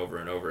over and over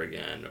and over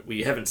again.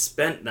 We haven't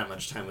spent that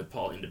much time with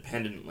Paul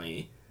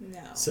independently. No.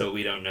 So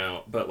we don't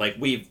know. But, like,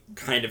 we've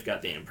kind of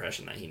got the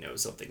impression that he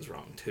knows something's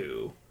wrong,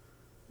 too.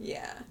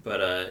 Yeah.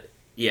 But,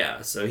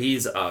 so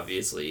he's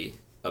obviously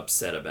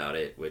upset about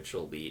it, which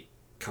will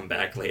come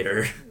back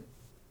later.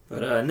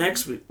 But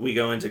next we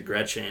go into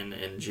Gretchen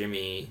and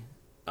Jimmy.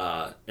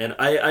 And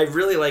I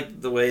really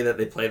like the way that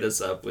they play this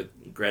up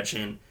with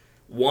Gretchen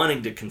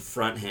wanting to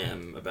confront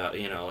him about,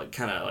 you know, like,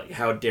 kind of like,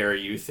 how dare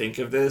you think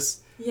of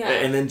this? Yeah.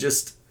 And then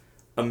just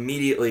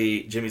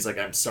immediately Jimmy's like,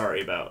 I'm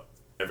sorry about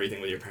everything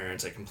with your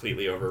parents. I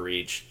completely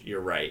overreached. You're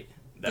right.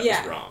 That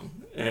was wrong.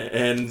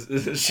 And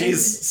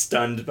she's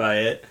stunned by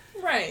it.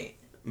 Right.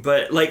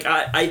 But, like,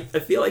 I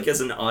feel like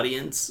as an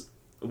audience,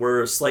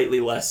 we're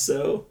slightly less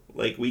so.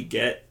 Like, we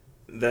get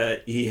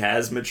that he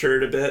has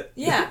matured a bit.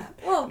 Yeah.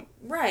 Well,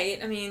 right.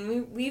 I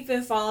mean, we've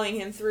been following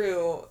him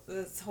through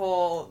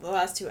the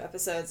last two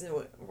episodes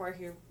where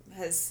he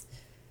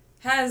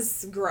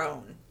has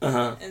grown.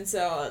 Uh-huh. And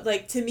so,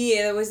 like, to me,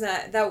 it was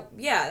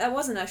that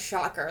wasn't a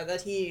shocker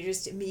that he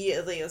just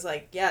immediately was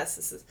like, yes,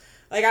 this is,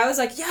 like, I was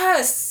like,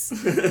 yes!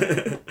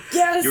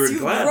 Yes, you were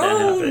glad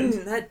grown! That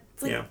happened.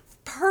 That's, like,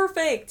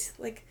 perfect!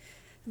 Like,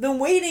 been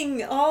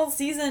waiting all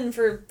season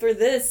for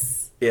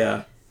this.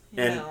 Yeah.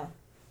 You know.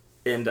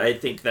 And I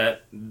think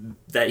that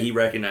he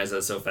recognized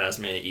that so fast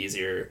made it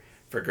easier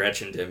for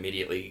Gretchen to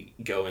immediately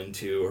go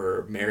into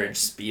her marriage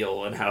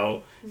spiel and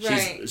how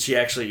she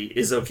actually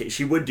is okay.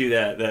 She would do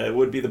that. That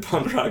would be the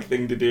punk rock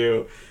thing to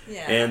do.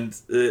 Yeah. And,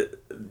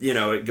 you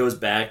know, it goes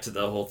back to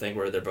the whole thing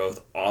where they're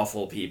both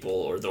awful people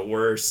or the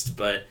worst,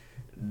 but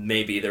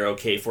maybe they're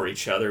okay for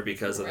each other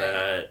because of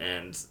that,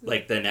 and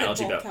like the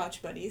analogy about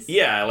couch buddies.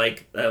 Yeah, I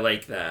like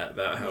that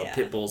about how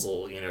pit bulls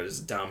will,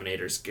 just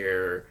dominate or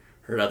scare or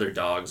hurt other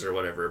dogs or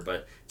whatever,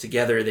 but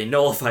together they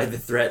nullify the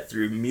threat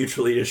through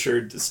mutually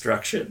assured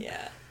destruction.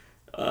 Yeah.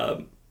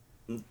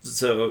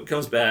 So it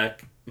comes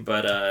back,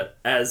 but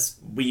as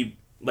we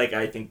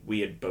I think we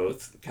had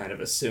both kind of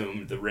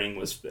assumed the ring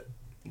was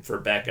for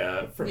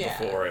Becca from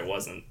before. It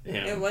wasn't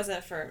him. It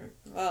wasn't for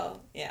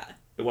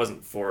It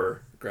wasn't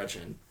for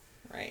Gretchen.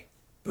 Right.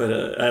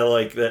 But I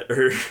like that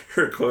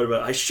her quote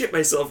about, I shit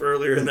myself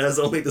earlier and that's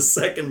only the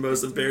second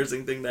most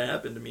embarrassing thing that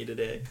happened to me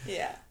today.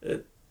 Yeah.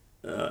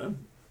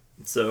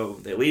 So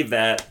they leave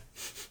that,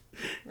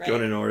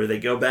 going in order. They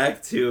go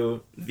back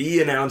to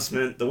the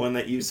announcement, the one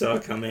that you saw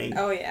coming.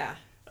 Oh, yeah.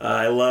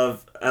 I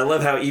love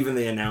how even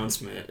the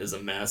announcement is a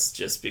mess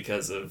just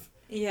because of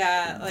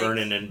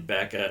Vernon and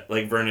Becca.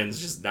 Like,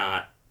 Vernon's just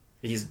not...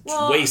 He's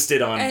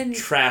wasted on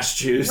trash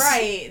juice.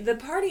 Right. The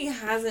party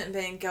hasn't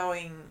been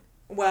going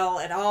well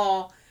at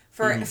all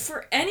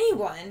for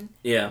anyone.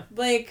 Yeah.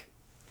 Like,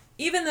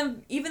 even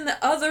the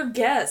other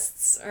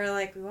guests are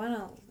like, we want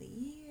to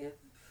leave?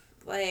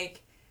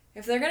 Like,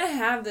 if they're going to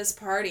have this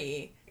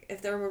party,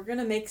 if they were going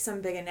to make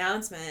some big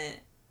announcement,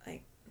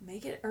 like,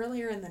 make it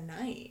earlier in the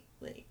night.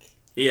 Like...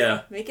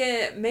 Yeah. Make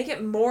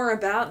it more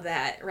about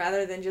that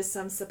rather than just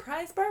some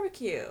surprise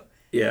barbecue.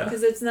 Yeah.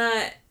 Because it's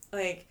not,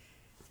 like,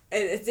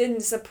 it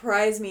didn't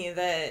surprise me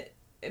that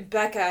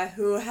Becca,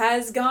 who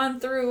has gone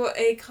through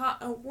a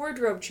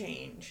wardrobe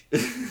change.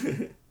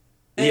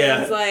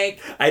 Yeah. It's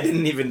like... I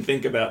didn't even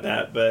think about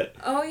that, but...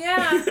 Oh,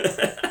 yeah.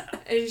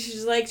 And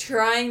she's, like,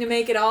 trying to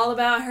make it all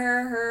about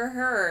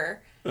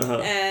her. Uh-huh.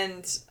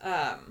 And,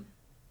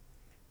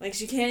 like,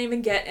 she can't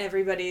even get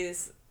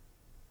everybody's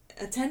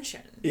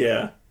attention.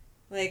 Yeah.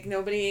 Like,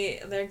 nobody,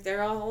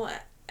 they're all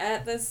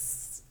at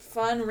this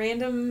fun,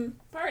 random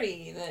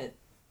party that...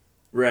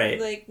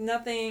 Right. Like,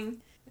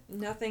 nothing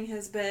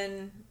has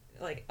been,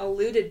 like,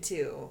 alluded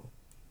to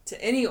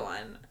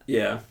anyone.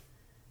 Yeah.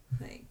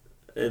 Like...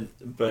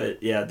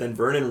 But, yeah, then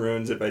Vernon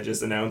ruins it by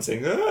just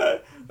announcing,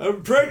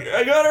 I'm pregnant,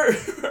 I got her!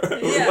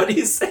 Yeah. What do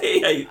you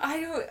say?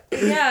 I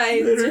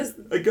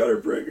got her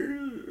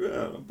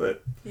pregnant.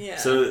 But yeah.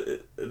 So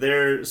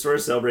they're sort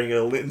of celebrating it.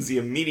 Lindsay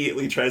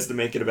immediately tries to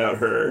make it about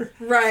her.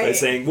 Right. By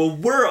saying, well,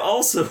 we're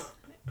also...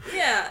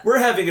 Yeah. We're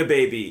having a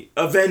baby.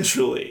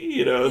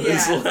 Eventually.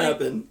 This will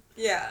happen.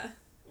 Yeah.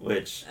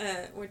 Which...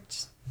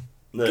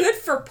 Good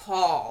for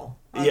Paul.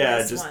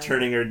 Just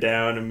turning her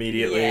down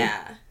immediately.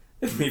 Yeah.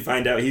 And we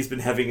find out he's been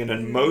having an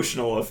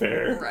emotional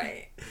affair.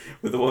 Right.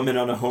 With a woman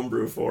on a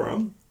homebrew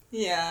forum.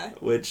 Yeah.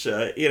 Which,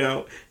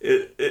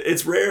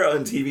 it's rare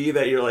on TV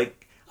that you're like,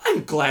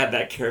 I'm glad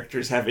that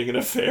character's having an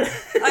affair.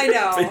 I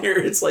know. But here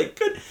it's like,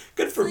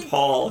 good for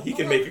Paul. He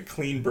can make a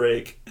clean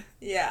break.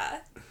 Yeah.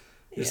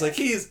 It's like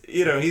he's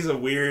a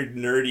weird,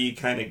 nerdy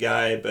kind of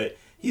guy, but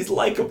he's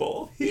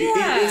likable. He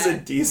is a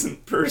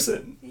decent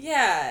person.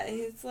 Yeah.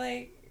 It's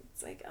like,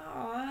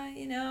 aw,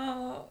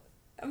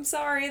 I'm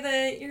sorry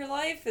that your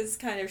life is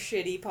kind of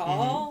shitty,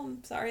 Paul. Mm-hmm.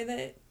 I'm sorry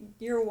that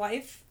your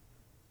wife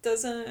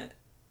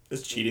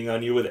is cheating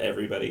on you with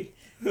everybody.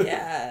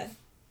 Yeah.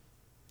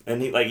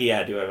 And he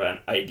had to have an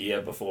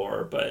idea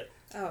before, but...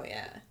 Oh,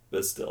 yeah.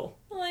 But still.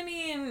 Well, I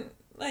mean,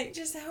 like,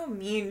 just how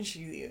mean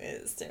she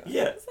is to him.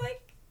 Yeah. It's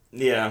like...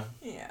 Yeah.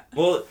 Yeah.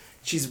 Well,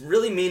 she's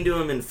really mean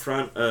to him in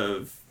front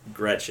of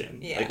Gretchen.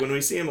 Yeah. Like, when we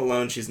see him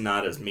alone, she's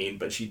not as mean,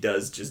 but she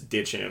does just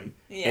ditch him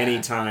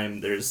anytime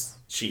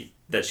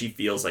that she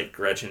feels like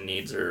Gretchen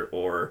needs her,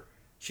 or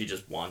she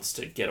just wants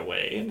to get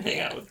away and hang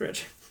out with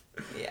Gretchen.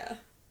 Yeah.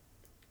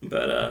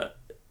 But,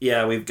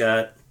 we've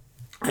got...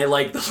 I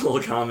like the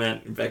little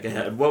comment Becca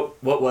had.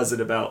 What was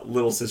it about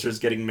little sisters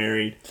getting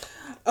married?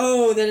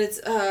 Oh, that it's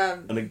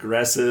an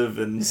aggressive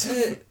and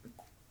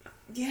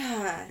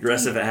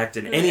aggressive act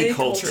in any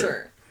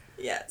culture.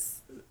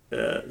 Yes.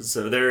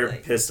 So they're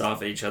pissed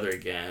off at each other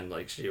again.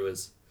 Like, she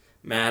was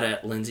mad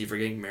at Lindsay for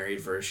getting married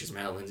first. She's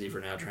mad at Lindsay for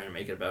now trying to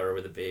make it about her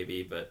with a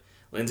baby. But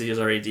Lindsay is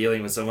already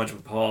dealing with so much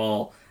with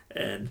Paul,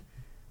 and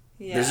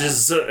there's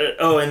just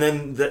and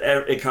then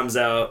it comes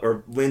out,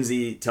 or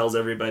Lindsay tells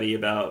everybody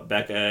about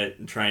Becca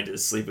trying to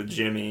sleep with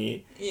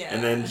Jimmy. Yeah.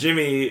 And then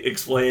Jimmy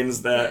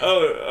explains that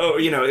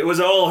it was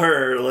all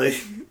her,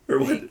 like, or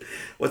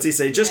what's he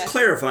say? Just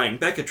clarifying,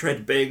 Becca tried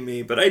to beg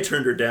me, but I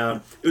turned her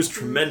down. It was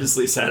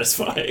tremendously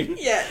satisfying.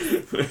 Yeah.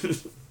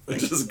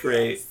 Which is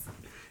great. Yes.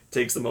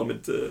 Takes a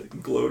moment to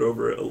gloat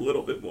over it a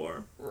little bit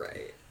more.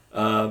 Right.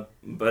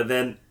 But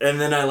then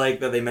I like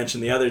that they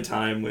mentioned the other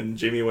time when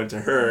Jimmy went to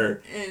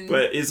her,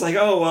 but it's like,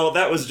 oh, well,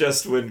 that was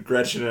just when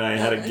Gretchen and I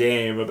had a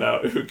game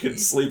about who could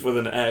sleep with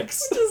an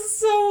ex. Which is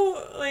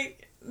so,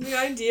 like, the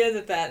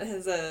idea that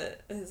has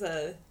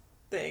a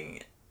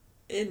thing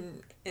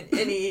in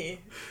any...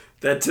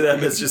 That to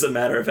them is just a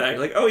matter of fact,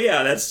 like, oh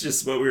yeah, that's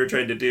just what we were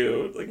trying to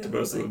do. Like, to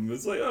most of them,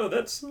 it's like, oh,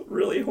 that's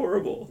really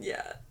horrible.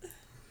 Yeah.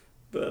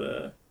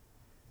 But,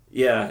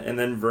 and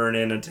then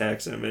Vernon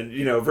attacks him, and,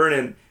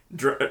 Vernon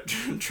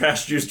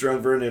Trash Juice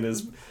drunk Vernon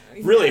is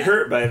really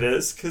hurt by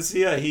this, because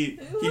he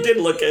did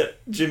look at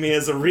Jimmy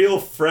as a real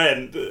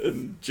friend,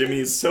 and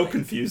Jimmy's so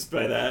confused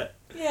by that.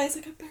 Yeah, he's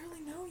like, I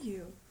barely know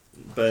you.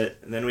 But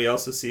then we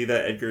also see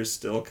that Edgar's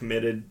still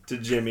committed to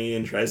Jimmy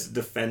and tries to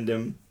defend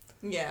him.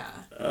 Yeah.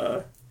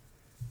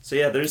 So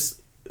yeah,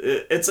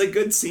 it's a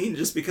good scene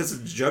just because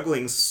it's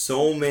juggling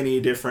so many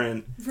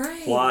different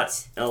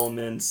plot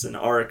elements and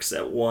arcs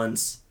at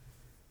once.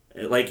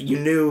 Like, you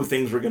knew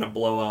things were going to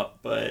blow up,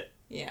 but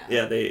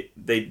yeah,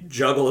 they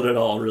juggled it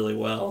all really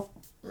well.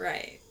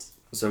 Right.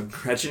 So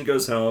Gretchen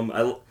goes home.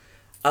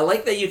 I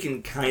like that you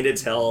can kind of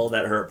tell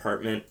that her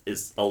apartment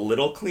is a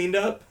little cleaned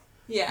up.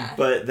 Yeah.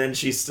 But then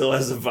she still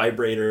has a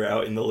vibrator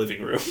out in the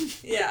living room.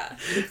 Yeah.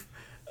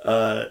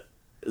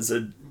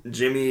 So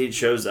Jimmy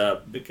shows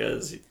up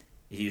because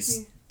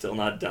he's still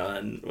not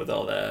done with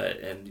all that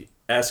and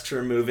asks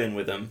her to move in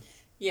with him.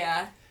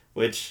 Yeah.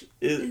 Which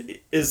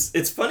is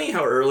it's funny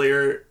how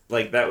earlier,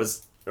 like, that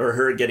was, or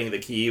her getting the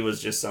key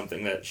was just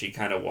something that she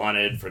kind of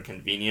wanted for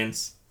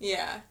convenience.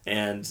 Yeah.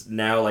 And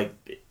now, like,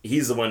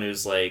 he's the one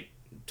who's, like,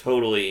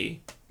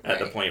 totally at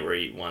the point where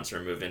he wants her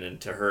to move in, and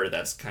to her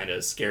that's kind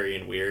of scary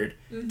and weird,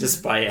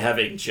 despite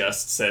having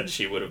just said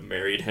she would have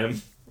married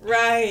him.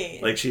 Right.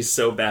 Like, she's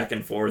so back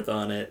and forth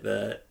on it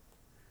that,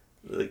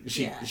 like,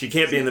 she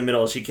can't be in the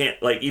middle. She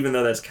can't, like, even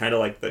though that's kind of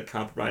like the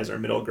compromise or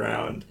middle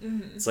ground,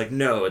 it's like,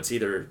 no, it's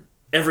either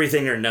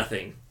everything or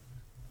nothing.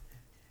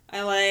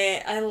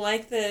 I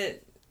like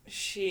that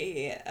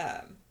she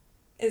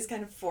is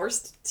kind of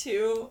forced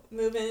to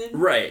move in.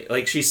 Right.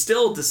 Like, she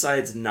still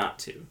decides not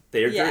to.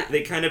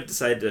 They kind of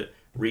decide to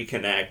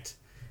reconnect.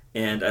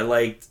 And I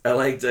liked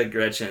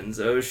Gretchen's,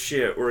 oh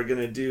shit, we're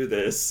gonna do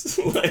this.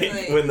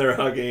 When they're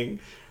hugging.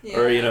 Yeah.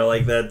 Or, you know,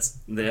 like,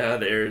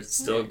 they're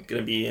still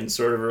gonna be in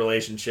sort of a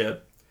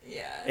relationship.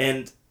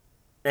 Yeah.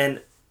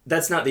 And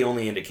that's not the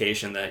only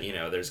indication that, you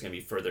know, there's gonna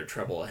be further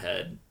trouble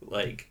ahead.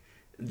 Like,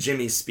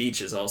 Jimmy's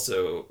speech is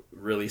also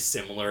really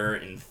similar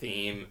in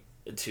theme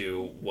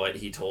to what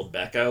he told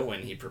Becca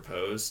when he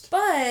proposed.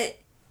 But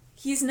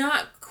he's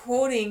not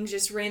quoting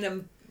just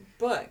random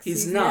books.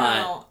 He's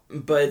not,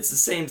 but it's the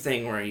same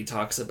thing where he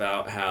talks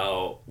about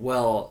how,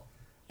 well,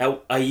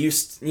 I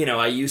used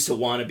to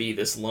want to be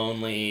this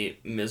lonely,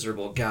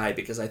 miserable guy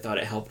because I thought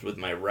it helped with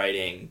my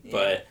writing,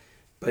 but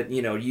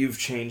you know, you've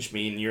changed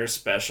me and you're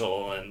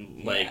special,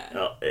 and like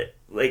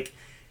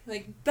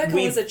Becca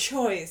was a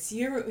choice.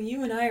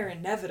 You and I are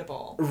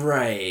inevitable.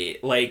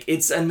 Right. Like,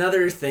 it's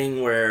another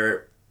thing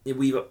where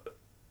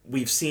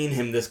we've seen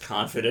him this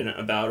confident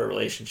about a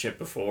relationship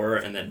before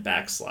and then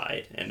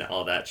backslide and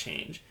all that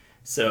change.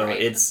 So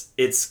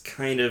it's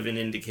kind of an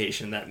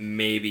indication that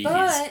maybe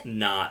he's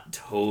not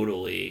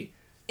totally...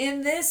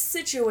 In this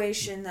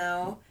situation,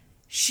 though,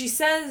 she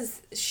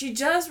says she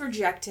does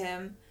reject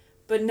him,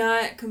 but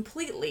not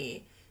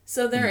completely.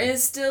 So there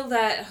is still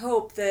that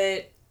hope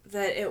that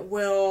it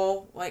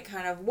will, like,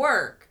 kind of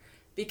work.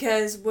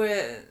 Because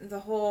with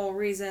the whole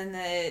reason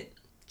that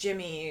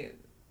Jimmy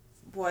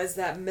was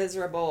that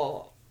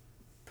miserable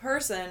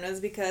person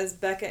was because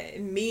Becca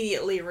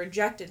immediately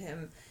rejected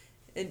him.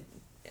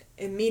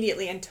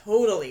 Immediately and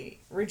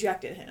totally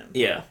rejected him.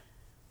 Yeah.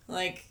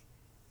 Like,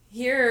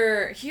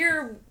 here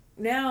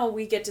now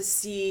we get to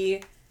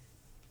see,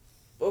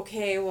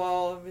 okay,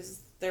 well,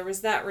 there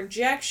was that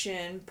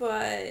rejection,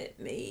 but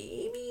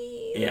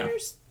maybe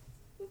there's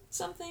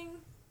something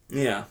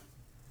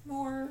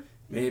more.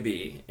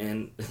 Maybe.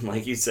 And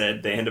like you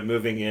said, they end up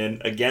moving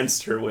in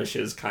against her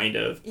wishes, kind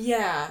of.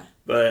 Yeah.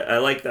 But I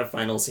like that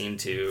final scene,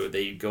 too.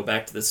 They go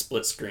back to the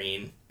split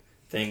screen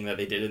thing that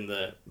they did in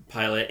the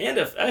pilot and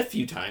a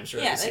few times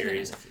throughout the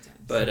series.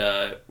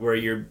 But where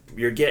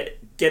you're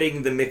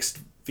getting the mixed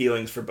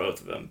feelings for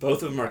both of them.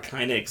 Both of them are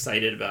kind of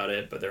excited about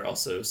it, but they're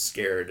also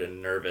scared and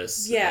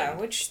nervous. Yeah,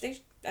 which they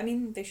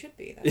should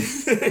be.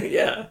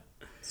 Yeah.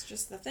 It's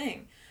just the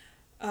thing.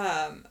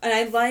 And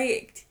I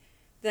liked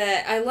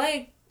that. I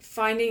like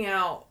finding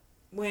out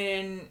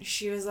when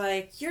she was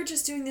like, you're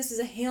just doing this as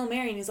a Hail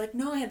Mary. And he's like,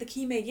 no, I had the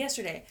key made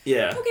yesterday.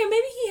 Yeah. Okay,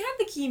 maybe he had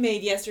the key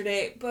made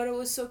yesterday, but it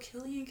was so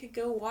Killian could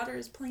go water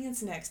his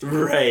plants next week.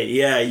 Right,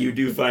 yeah, you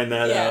do find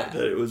that out,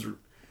 that it was...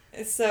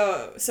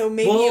 So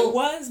maybe it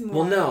was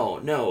more... Well,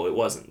 no, it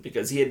wasn't,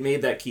 because he had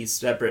made that key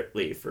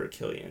separately for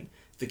Killian.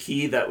 The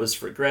key that was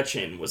for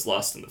Gretchen was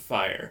lost in the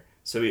fire,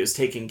 so he was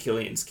taking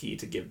Killian's key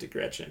to give to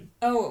Gretchen.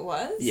 Oh, it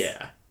was?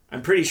 Yeah.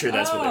 I'm pretty sure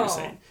that's what they were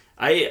saying.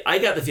 I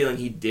got the feeling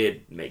he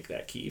did make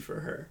that key for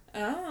her.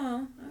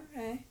 Oh,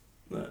 okay.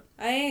 But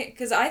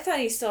because I thought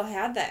he still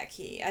had that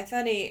key. I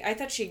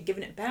thought she'd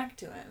given it back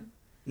to him.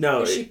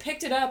 No, she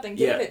picked it up and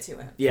gave it to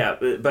him. Yeah,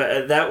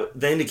 but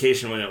the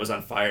indication when it was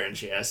on fire and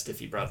she asked if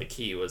he brought the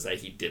key was that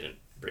he didn't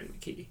bring the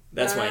key.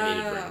 That's why I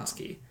needed Vernon's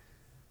key.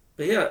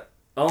 But yeah,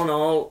 all in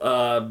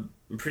all,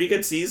 pretty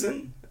good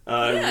season.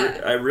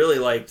 I really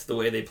liked the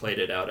way they played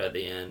it out at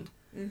the end.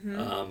 Mm-hmm.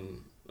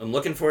 I'm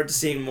looking forward to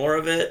seeing more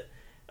of it.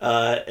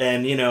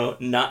 And, you know,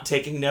 not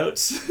taking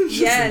notes,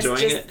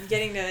 enjoying it.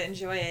 Getting to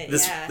enjoy it.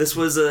 This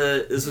was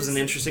an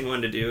interesting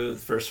one to do. The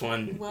first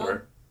one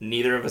where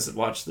neither of us had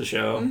watched the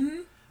show.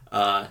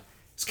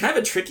 It's kind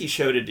of a tricky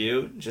show to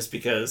do, just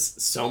because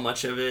so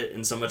much of it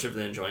and so much of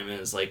the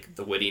enjoyment is like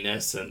the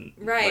wittiness and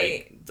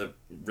like the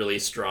really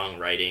strong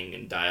writing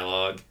and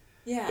dialogue,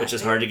 which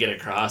is hard to get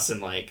across in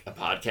like a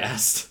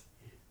podcast.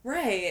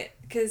 Right,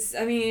 because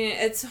I mean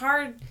it's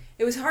hard.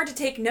 It was hard to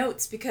take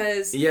notes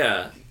because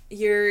I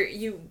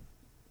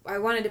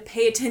wanted to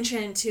pay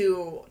attention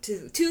to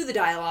the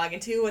dialogue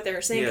and to what they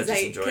were saying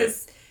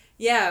because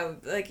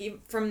like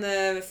from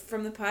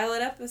the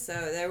pilot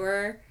episode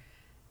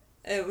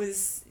it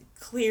was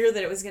clear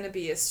that it was going to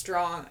be a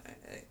strong,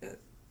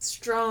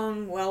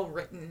 well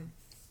written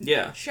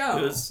show.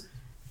 It was,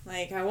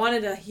 like I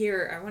wanted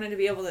to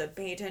be able to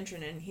pay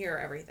attention and hear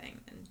everything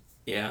and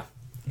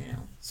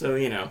So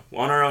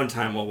on our own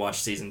time we'll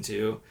watch season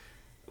 2.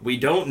 We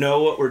don't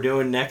know what we're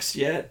doing next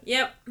yet.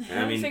 Yep.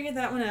 Haven't figured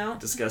that one out.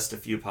 Discussed a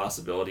few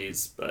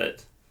possibilities,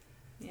 but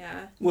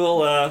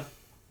we'll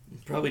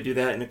probably do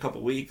that in a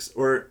couple weeks.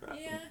 Or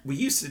we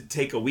used to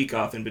take a week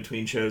off in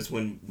between shows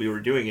when we were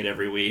doing it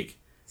every week.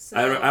 So,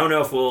 I don't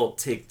know if we'll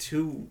take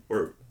 2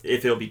 or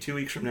if it'll be 2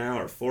 weeks from now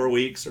or 4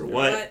 weeks or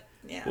what.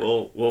 Yeah.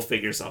 We'll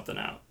figure something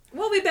out.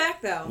 We'll be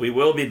back though. We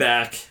will be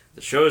back.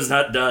 The show is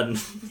not done.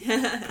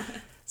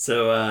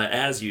 So,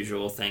 as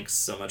usual, thanks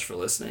so much for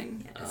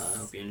listening. I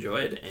hope you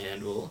enjoyed,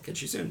 and we'll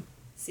catch you soon.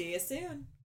 See you soon.